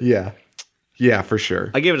rated it. Yeah. Yeah, for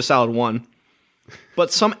sure. I gave it a solid 1.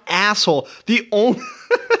 But some asshole, the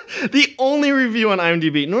only review on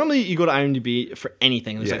IMDb. Normally, you go to IMDb for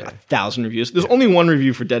anything. There's like 1,000 reviews. There's only one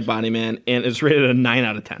review for Dead Body Man, and it's rated a 9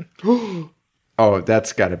 out of 10. Oh,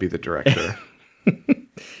 that's got to be the director.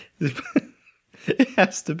 It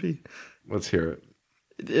has to be. Let's hear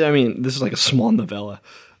it. I mean, this is like a small novella.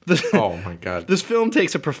 Oh my god. This film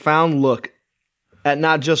takes a profound look at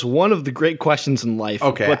not just one of the great questions in life.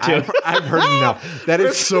 Okay, but I've heard enough. That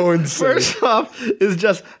is so insane. First off, is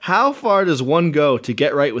just how far does one go to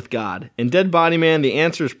get right with God? In Dead Body Man, the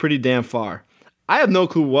answer is pretty damn far. I have no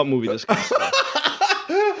clue what movie this comes from.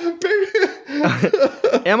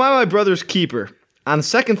 Am I my brother's keeper? On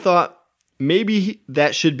second thought, maybe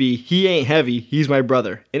that should be He Ain't Heavy, He's My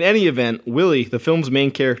Brother. In any event, Willie, the film's main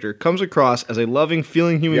character, comes across as a loving,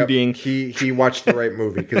 feeling human being. He watched the right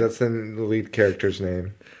movie because that's the lead character's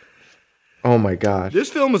name. Oh my gosh. This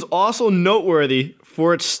film is also noteworthy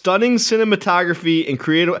for its stunning cinematography and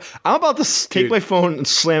creative. I'm about to take my phone and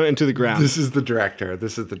slam it into the ground. This is the director.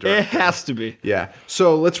 It has to be. Yeah.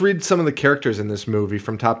 So let's read some of the characters in this movie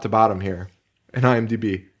from top to bottom here in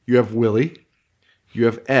IMDb. You have Willie. You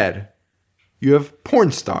have Ed. You have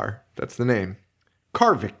Porn Star. That's the name.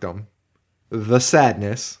 Car Victim. The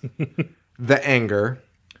Sadness. The Anger.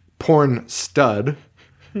 Porn Stud.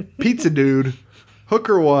 Pizza Dude.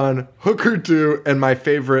 Hooker 1. Hooker 2. And my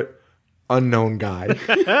favorite, Unknown Guy.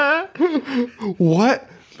 What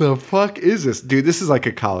the fuck is this? Dude, this is like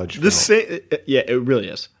a college film. Yeah, it really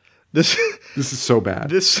is. This is so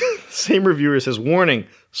bad. This same reviewer says, warning,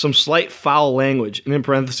 some slight foul language. And in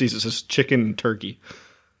parentheses, it says chicken and turkey.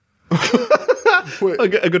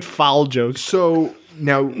 a good foul joke. So,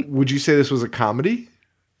 now, would you say this was a comedy?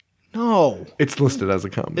 No. It's listed as a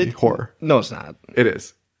comedy. Horror. No, it's not. It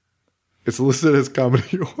is. It's listed as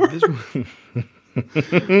comedy horror.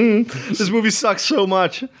 This movie sucks so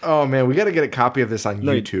much. Oh, man. We got to get a copy of this on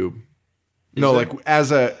YouTube. No, like,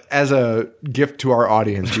 as a gift to our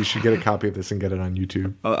audience, we should get a copy of this and get it on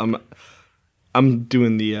YouTube. I'm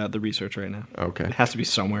doing the research right now. Okay. It has to be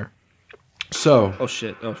somewhere. So. Oh,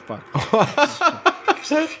 shit. Oh, fuck.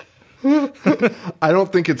 I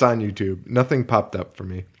don't think it's on YouTube. Nothing popped up for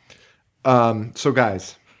me. So,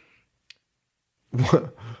 guys,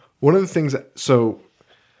 one of the things... So,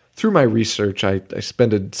 through my research, I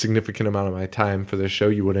spend a significant amount of my time for this show.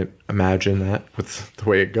 You wouldn't imagine that with the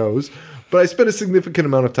way it goes. But I spent a significant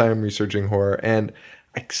amount of time researching horror, and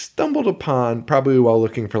I stumbled upon, probably while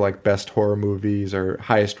looking for like best horror movies or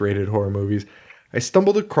highest rated horror movies, I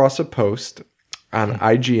stumbled across a post on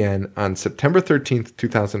IGN on September 13th,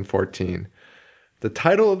 2014. The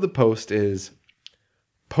title of the post is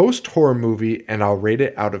Post Horror Movie and I'll Rate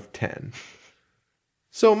It Out of 10.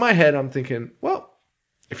 So in my head, I'm thinking, well,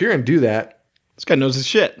 if you're going to do that, this guy knows his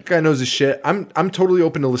shit. This guy knows his shit. I'm totally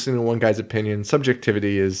open to listening to one guy's opinion.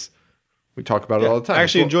 Subjectivity is, we talk about it all the time. I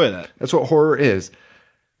actually enjoy that. That's what horror is.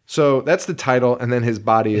 So that's the title, and then his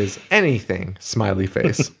body is anything, smiley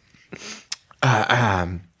face.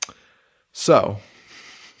 So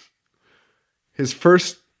his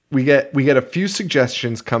first, we get a few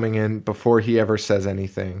suggestions coming in before he ever says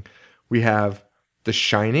anything. We have The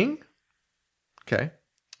Shining. Okay.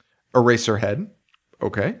 Eraserhead.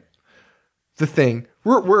 Okay. The Thing.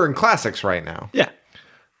 We're in classics right now. Yeah.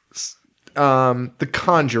 The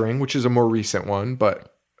Conjuring, which is a more recent one,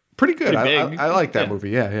 but pretty good. I like that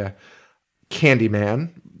movie. Yeah.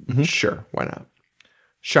 Candyman. Mm-hmm. Sure. Why not?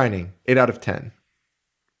 Shining. 8 out of 10.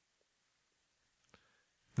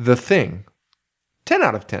 The Thing. 10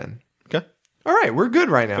 out of 10. Okay. All right. We're good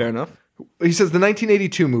right now. Fair enough. He says the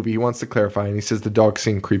 1982 movie, he wants to clarify, and he says the dog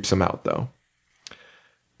scene creeps him out, though.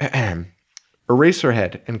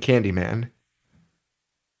 Eraserhead and Candyman.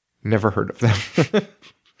 Never heard of them.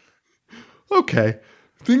 Okay.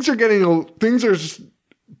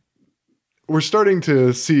 We're starting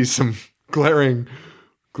to see some glaring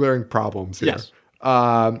problems here. Yes.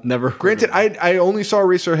 Never heard Granted, of it. I only saw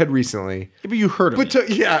Eraserhead recently. Yeah, but you heard of it.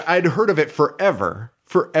 Yeah, I'd heard of it forever.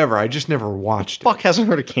 Forever. I just never watched it. Fuck hasn't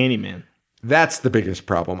heard of Candyman. That's the biggest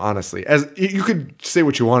problem, honestly. As you could say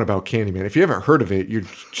what you want about Candyman. If you haven't heard of it, you're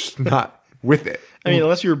just not with it. I mean,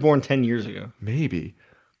 unless you were born 10 years ago. Maybe.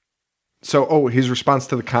 So, his response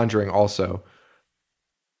to The Conjuring also.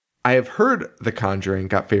 I have heard The Conjuring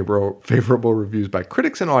got favorable reviews by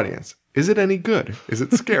critics and audience. Is it any good? Is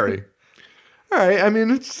it scary? All right. I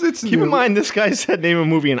mean, it's Keep in mind, this guy said name a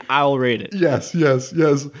movie and I'll rate it. Yes.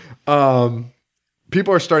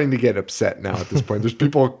 People are starting to get upset now at this point. There's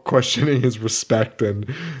people questioning his respect and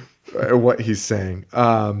what he's saying.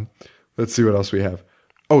 Let's see what else we have.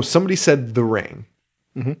 Oh, somebody said The Ring.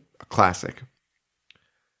 A classic.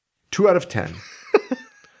 2 out of 10.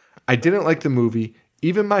 I didn't like the movie.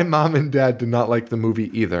 Even my mom and dad did not like the movie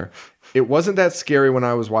either. It wasn't that scary when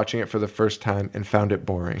I was watching it for the first time and found it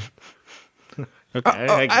boring. Okay,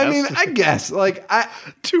 I guess. I guess. Like,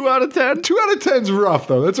 2 out of 10? 2 out of 10 is rough,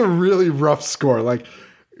 though. That's a really rough score. Like,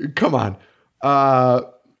 come on.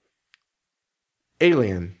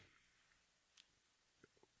 Alien.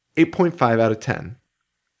 8.5 out of 10.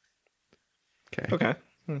 Okay. Okay.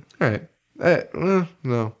 All right.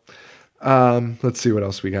 No. Let's see what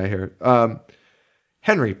else we got here.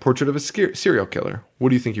 Henry, Portrait of a Serial Killer. What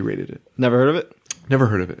do you think you rated it? Never heard of it? Never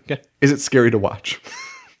heard of it. Okay. Is it scary to watch?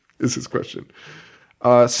 Is his question.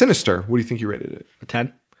 Sinister. What do you think you rated it? A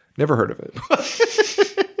 10? Never heard of it.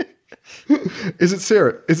 Is it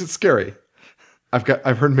scary?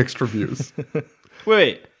 I've heard mixed reviews.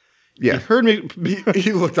 Wait. Yeah. You heard me.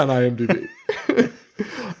 He looked on IMDb.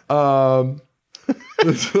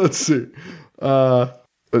 Let's see.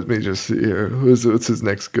 Let me just see here. What's his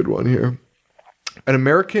next good one here? An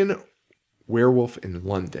American Werewolf in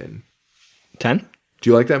London. 10? Do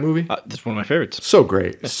you like that movie? That's one of my favorites. So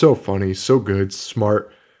great. So funny. So good.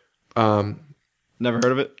 Smart. Never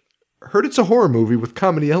heard of it. Heard it's a horror movie with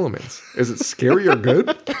comedy elements. Is it scary or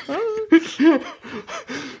good?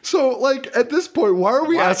 So, like, at this point, why are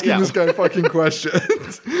we asking this guy fucking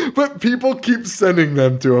questions? But people keep sending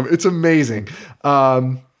them to him. It's amazing.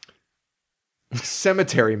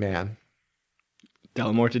 Cemetery Man.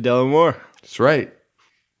 Delamore to Delamore. That's right.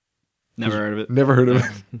 Never heard of it. Never heard of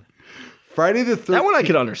it. Friday the 13th. That one I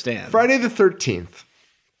could understand. Friday the 13th.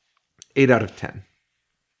 8 out of 10.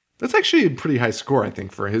 That's actually a pretty high score, I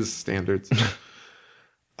think, for his standards.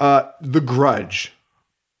 The Grudge.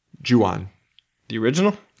 Ju-on. The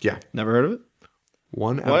original? Yeah. Never heard of it.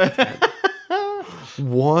 1 out of 10.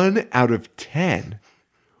 1 out of 10.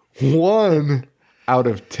 1 out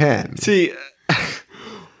of 10. See,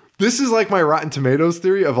 this is like my Rotten Tomatoes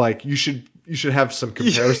theory of like you should have some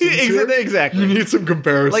comparisons. Here. Exactly. You need some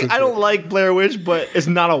comparisons. Like, I don't like Blair Witch, but it's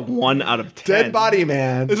not a 1 out of 10. Dead Body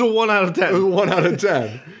Man. It's a 1 out of 10. It's a 1 out of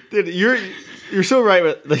 10. Dude, you're so right.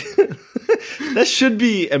 With, like, that should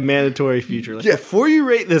be a mandatory feature. Like, Yeah. Before you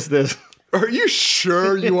rate this. Are you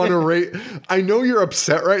sure you want to rate? I know you're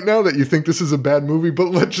upset right now that you think this is a bad movie, but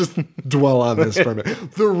let's just dwell on this for a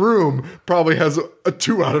minute. The Room probably has a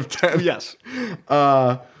 2 out of 10. Yes.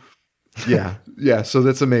 Yeah. So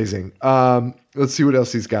that's amazing. Let's see what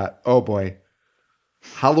else he's got. Oh boy,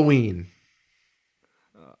 Halloween.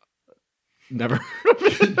 Never heard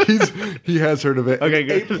of it. He has heard of it. Okay,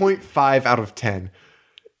 good. 8.5 out of 10.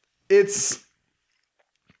 It's.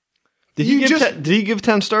 Did he give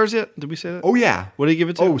 10 stars yet? Did we say that? Oh yeah. What did he give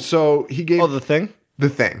it to? Oh, so he gave. Oh, The Thing? The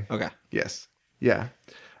Thing. Okay. Yes. Yeah.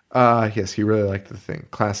 Yes, he really liked The Thing.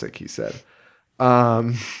 Classic, he said.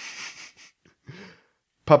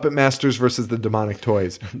 Puppet Masters versus the Demonic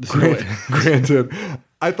Toys. Granted,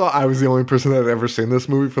 I thought I was the only person that had ever seen this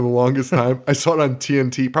movie for the longest time. I saw it on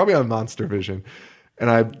TNT, probably on Monster Vision.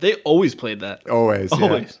 And They always played that. Always.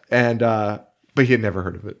 Yeah. And, but he had never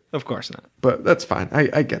heard of it. Of course not. But that's fine.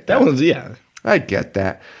 I get that. That one's, yeah. I get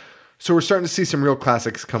that. So we're starting to see some real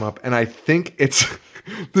classics come up. And I think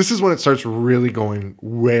this is when it starts really going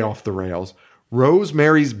way off the rails.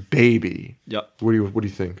 Rosemary's Baby. Yep. What do you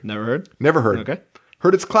think? Never heard? Never heard. Okay.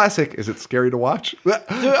 Heard it's classic. Is it scary to watch? My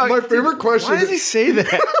favorite question. Why does he say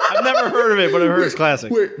that? I've never heard of it, but I've heard it's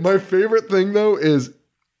classic. Wait, my favorite thing though is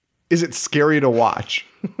it scary to watch?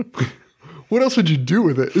 What else would you do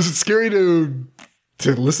with it? Is it scary to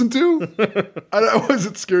listen to? Is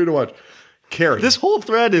it scary to watch? Carrie. This whole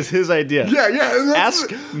thread is his idea. Yeah.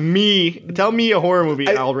 Tell me a horror movie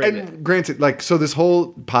and I'll rate it. Granted, like, so this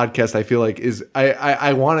whole podcast, I feel like is,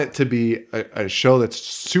 I want it to be a show that's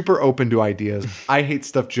super open to ideas. I hate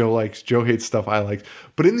stuff Joe likes. Joe hates stuff I like.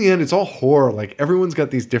 But in the end, it's all horror. Like, everyone's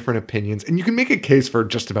got these different opinions, and you can make a case for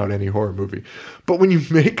just about any horror movie. But when you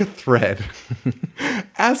make a thread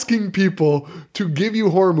asking people to give you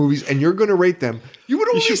horror movies and you're going to rate them. You would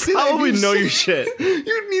only say that probably know your shit.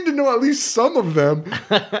 You need to know at least some of them.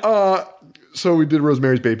 So we did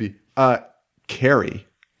Rosemary's Baby. Carrie.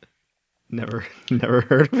 Never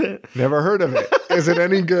heard of it. Never heard of it. Is it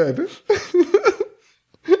any good?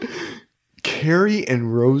 Carrie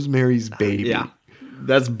and Rosemary's Baby. Yeah,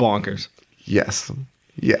 that's bonkers. Yes.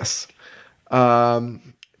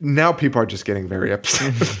 Now people are just getting very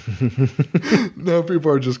upset. Now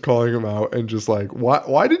people are just calling him out and just like,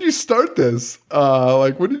 why did you start this?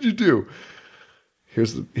 Like, what did you do?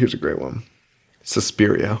 Here's a great one.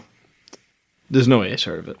 Suspiria. There's no way I've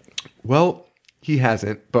heard of it. Well, he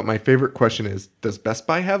hasn't, but my favorite question is, does Best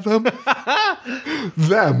Buy have them?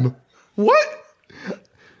 Them. What?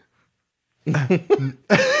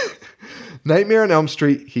 Nightmare on Elm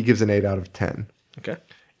Street, he gives an 8 out of 10. Okay.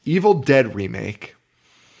 Evil Dead remake.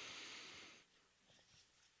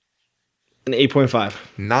 An 8.5.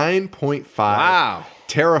 9.5. Wow.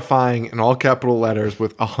 Terrifying in all capital letters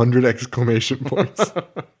with 100 exclamation points.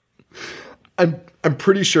 I'm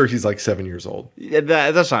pretty sure he's like 7 years old. Yeah,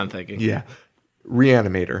 that's what I'm thinking. Yeah.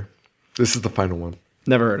 Reanimator. This is the final one.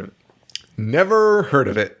 Never heard of it. Never heard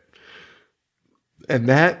of it. And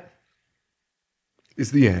that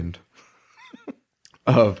is the end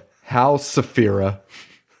of Hal Safira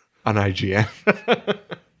on IGN.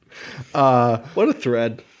 What a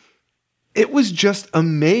thread. It was just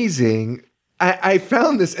amazing. I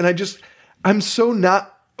found this and I'm so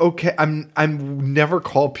not okay. I'm never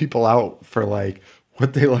called people out for like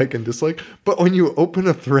what they like and dislike. But when you open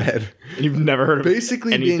a thread, And you've never heard of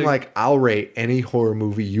basically anything? being like, I'll rate any horror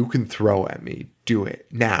movie you can throw at me. Do it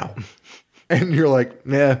now. And you're like,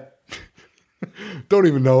 nah, don't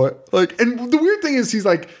even know it. Like, and the weird thing is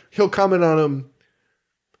he'll comment on them.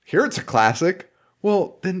 Here it's a classic.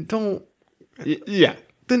 Well, then don't. Yeah.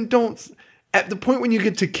 Then don't. At the point when you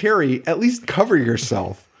get to Carrie, at least cover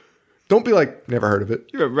yourself. Don't be like, never heard of it.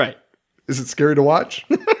 You're right. Is it scary to watch?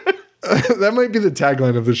 That might be the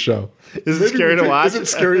tagline of the show. Is it scary to watch? Is it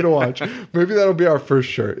scary to watch? Maybe that'll be our first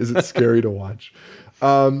shirt. Is it scary to watch?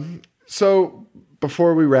 So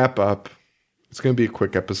before we wrap up, it's going to be a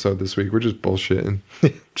quick episode this week. We're just bullshitting.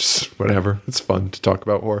 Just whatever. It's fun to talk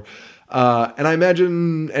about horror. And I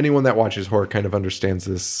imagine anyone that watches horror kind of understands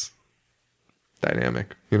this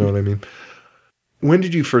dynamic. You know what I mean? When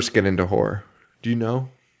did you first get into horror? Do you know?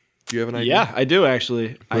 Do you have an idea? Yeah, I do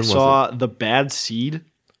actually. I saw The Bad Seed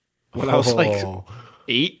when I was like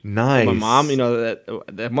 8. Nice. My mom,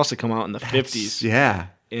 that must have come out in the 50s. Yeah.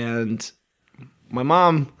 And my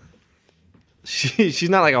mom, she's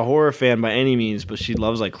not like a horror fan by any means, but she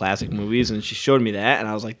loves like classic movies, and she showed me that, and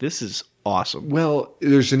I was like, this is awesome. Well,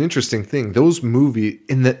 there's an interesting thing. Those movies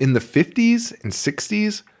in the 50s and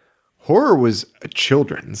 60s, horror was a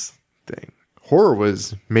children's thing. Horror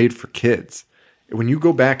was made for kids. When you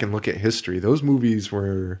go back and look at history, those movies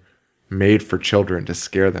were made for children to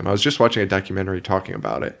scare them. I was just watching a documentary talking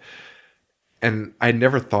about it, and I'd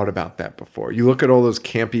never thought about that before. You look at all those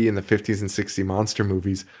campy in the 50s and 60s monster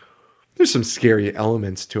movies, there's some scary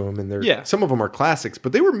elements to them, and some of them are classics,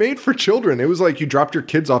 but they were made for children. It was like you dropped your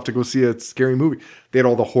kids off to go see a scary movie. They had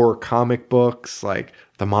all the horror comic books, like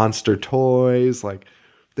the monster toys, like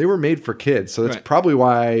they were made for kids. So that's probably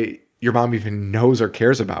why your mom even knows or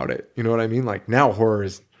cares about it. You know what I mean? Like now horror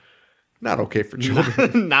is not okay for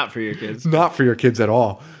children. Not for your kids. Not for your kids at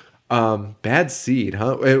all. Bad Seed,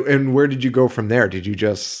 huh? And where did you go from there? Did you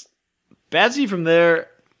just... Bad Seed from there,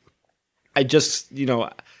 I just,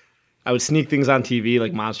 I would sneak things on TV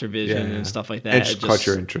like Monster Vision and stuff like that. It just caught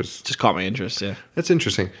your interest. Just caught my interest, yeah. That's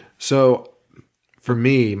interesting. So for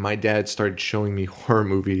me, my dad started showing me horror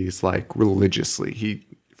movies like religiously.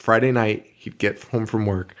 Friday night, he'd get home from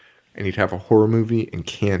work and he'd have a horror movie and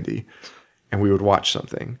candy, and we would watch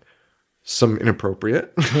something. Some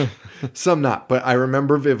inappropriate, some not. But I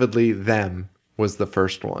remember vividly Them was the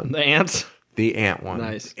first one. The ants? The ant one.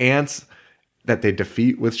 Nice. Ants that they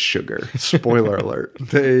defeat with sugar. Spoiler alert.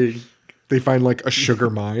 They find like a sugar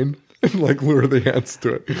mine and like lure the ants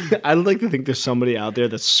to it. I'd like to think there's somebody out there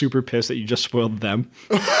that's super pissed that you just spoiled them.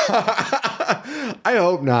 I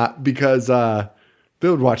hope not, because they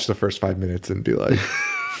would watch the first 5 minutes and be like,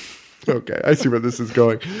 okay, I see where this is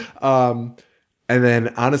going. And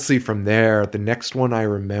then honestly from there, the next one I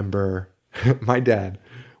remember, my dad,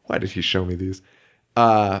 why did he show me these?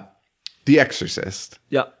 The Exorcist.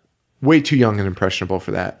 Yep. Way too young and impressionable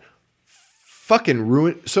for that. Fucking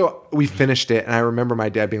ruined. So we finished it, and I remember my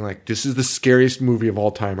dad being like, this is the scariest movie of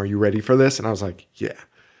all time. Are you ready for this? And I was like, yeah.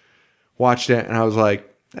 Watched it, and I was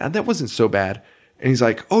like, that wasn't so bad. And he's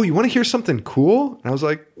like, oh, you want to hear something cool? And I was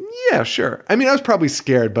like, yeah, sure. I mean, I was probably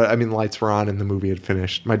scared, but I mean, the lights were on and the movie had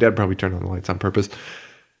finished. My dad probably turned on the lights on purpose.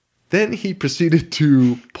 Then he proceeded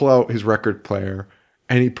to pull out his record player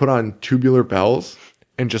and he put on Tubular Bells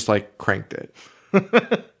and just like cranked it.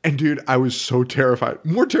 And dude, I was so terrified.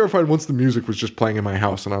 More terrified once the music was just playing in my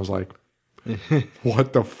house. And I was like,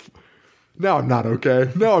 what the now I'm not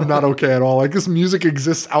okay. No, I'm not okay at all. Like, this music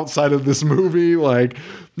exists outside of this movie. Like,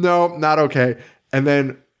 no, not okay. And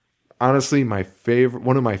then, honestly,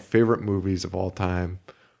 one of my favorite movies of all time,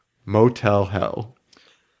 Motel Hell.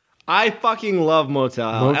 I fucking love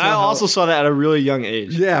Motel Hell. And I also saw that at a really young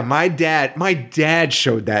age. Yeah, my dad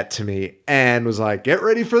showed that to me and was like, get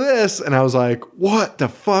ready for this. And I was like, what the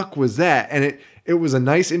fuck was that? And it was a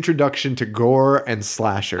nice introduction to gore and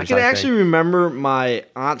slashers. I can actually remember my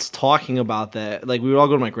aunts talking about that. Like, we would all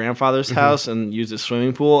go to my grandfather's house and use his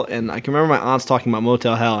swimming pool. And I can remember my aunts talking about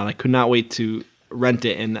Motel Hell, and I could not wait to rent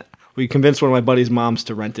it. And we convinced one of my buddy's moms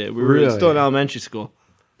to rent it. We were still in elementary school.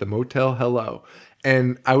 The Motel Hello.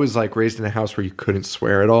 And I was like raised in a house where you couldn't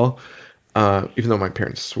swear at all. Even though my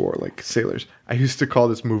parents swore like sailors. I used to call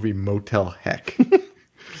this movie Motel Heck.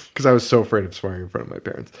 Because I was so afraid of swearing in front of my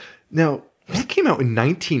parents. Now, that came out in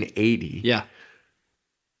 1980. Yeah.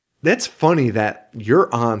 That's funny that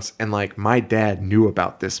your aunts and like my dad knew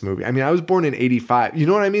about this movie. I mean, I was born in 85. You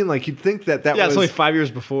know what I mean? Like, you'd think that was... Yeah, it's only 5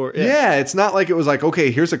 years before. Yeah, it's not like it was like,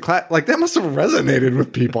 okay, here's a class. Like, that must have resonated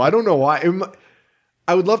with people. I don't know why.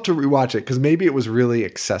 I would love to rewatch it because maybe it was really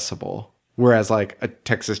accessible. Whereas like a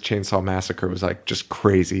Texas Chainsaw Massacre was like just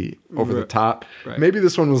crazy over the top. Right. Maybe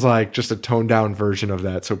this one was like just a toned down version of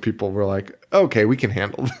that. So people were like, okay, we can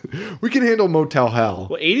handle Motel Hell.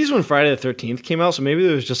 Well, 80s when Friday the 13th came out. So maybe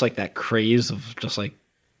there was just like that craze of just like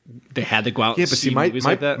they had to go out and see movies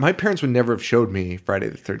like that. My parents would never have showed me Friday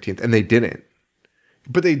the 13th and they didn't.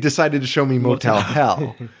 But they decided to show me Motel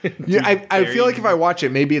Hell. Yeah, I feel like if I watch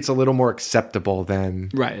it, maybe it's a little more acceptable than...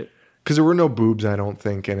 Right. Because there were no boobs, I don't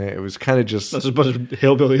think, in it. It was kind of just... That's a bunch of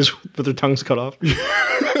hillbillies with their tongues cut off.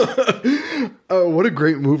 Oh, what a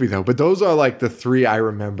great movie, though. But those are like the three I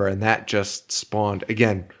remember, and that just spawned...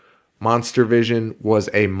 Again, Monster Vision was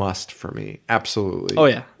a must for me. Absolutely. Oh,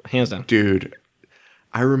 yeah. Hands down. Dude,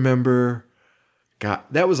 I remember... God,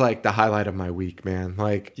 that was like the highlight of my week, man.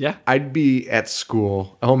 Like, yeah. I'd be at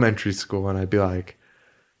school, elementary school, and I'd be like,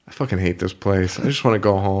 I fucking hate this place. I just want to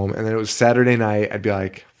go home. And then it was Saturday night. I'd be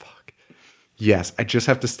like... Yes, I just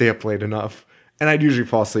have to stay up late enough. And I'd usually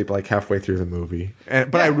fall asleep like halfway through the movie.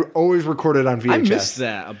 But I always recorded on VHS. I miss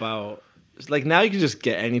that about... Like, now you can just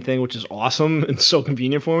get anything, which is awesome and so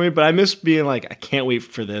convenient for me. But I miss being like, I can't wait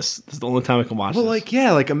for this. This is the only time I can watch this. Well, like,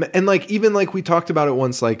 yeah. Like, and like, even like we talked about it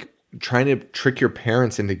once, like trying to trick your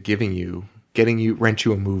parents into rent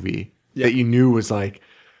you a movie that you knew was like,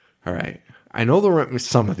 all right, I know they'll rent me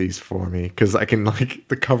some of these for me because I can, like,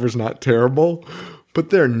 the cover's not terrible. But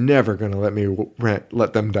they're never going to let me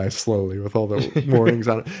let them die slowly with all the warnings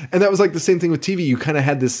on it. And that was like the same thing with TV. You kind of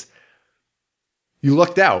had this, you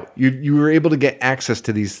lucked out. You were able to get access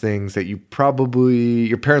to these things that your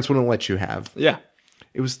parents wouldn't let you have. Yeah.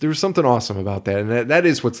 There was something awesome about that. And that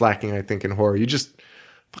is what's lacking, I think, in horror. You just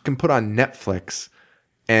fucking put on Netflix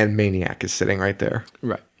and Maniac is sitting right there.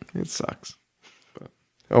 Right. It sucks. But,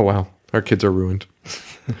 oh, wow. Our kids are ruined.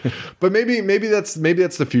 But maybe that's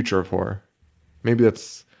the future of horror. Maybe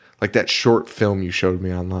that's like that short film you showed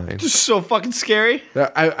me online. Just so fucking scary.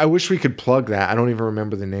 I wish we could plug that. I don't even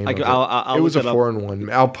remember the name of it. I'll it was a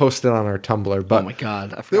 4-in-1. I'll post it on our Tumblr. But oh my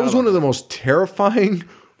God. It was one of the most terrifying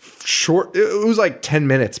short. It was like 10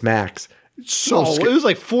 minutes max. So it was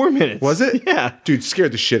like 4 minutes. Was it? Yeah. Dude,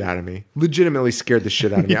 scared the shit out of me. Legitimately scared the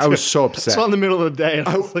shit out of me. I was so upset. It's in the middle of the day.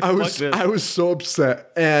 I was so upset.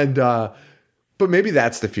 And, but maybe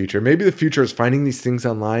that's the future. Maybe the future is finding these things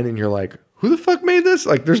online and you're like, who the fuck made this?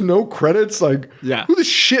 Like, there's no credits. Like, yeah. Who the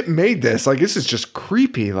shit made this? Like, this is just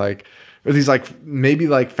creepy. Like, or these like maybe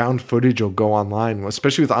like found footage will go online,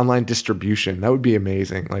 especially with online distribution. That would be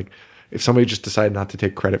amazing. Like, if somebody just decided not to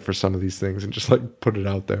take credit for some of these things and just like put it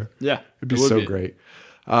out there. Yeah, it'd be so great.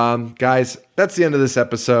 Guys, that's the end of this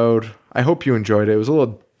episode. I hope you enjoyed it. It was a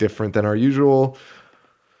little different than our usual,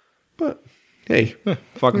 but hey, it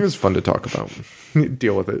was fun to talk about.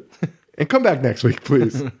 Deal with it. And come back next week,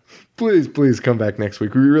 please. Please come back next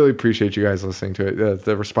week. We really appreciate you guys listening to it.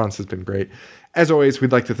 The response has been great. As always,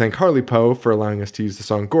 we'd like to thank Harley Poe for allowing us to use the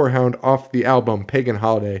song Gorehound off the album Pagan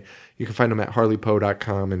Holiday. You can find him at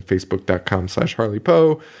harleypoe.com and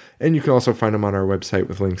facebook.com/harleypoe. And you can also find him on our website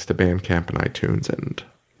with links to Bandcamp and iTunes and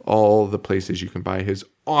all the places you can buy his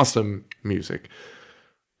awesome music.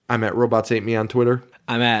 I'm at Robots Ate Me on Twitter.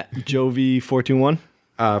 I'm at Jovi421.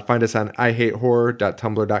 Find us on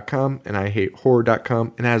ihatehorror.tumblr.com and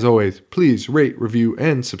ihatehorror.com. And as always, please rate, review,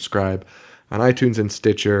 and subscribe on iTunes and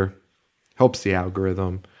Stitcher. Helps the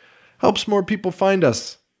algorithm. Helps more people find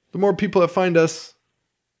us. The more people that find us,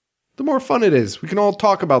 the more fun it is. We can all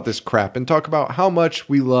talk about this crap and talk about how much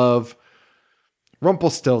we love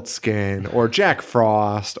Rumpelstiltskin or Jack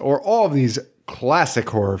Frost or all of these classic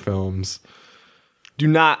horror films. Do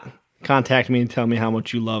not contact me and tell me how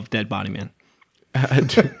much you love Dead Body Man.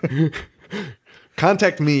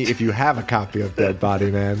 Contact me if you have a copy of Dead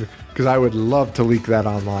Body Man, because I would love to leak that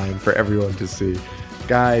online for everyone to see.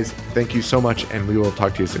 Guys, thank you so much, and we will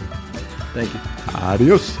talk to you soon. Thank you.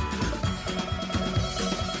 Adios.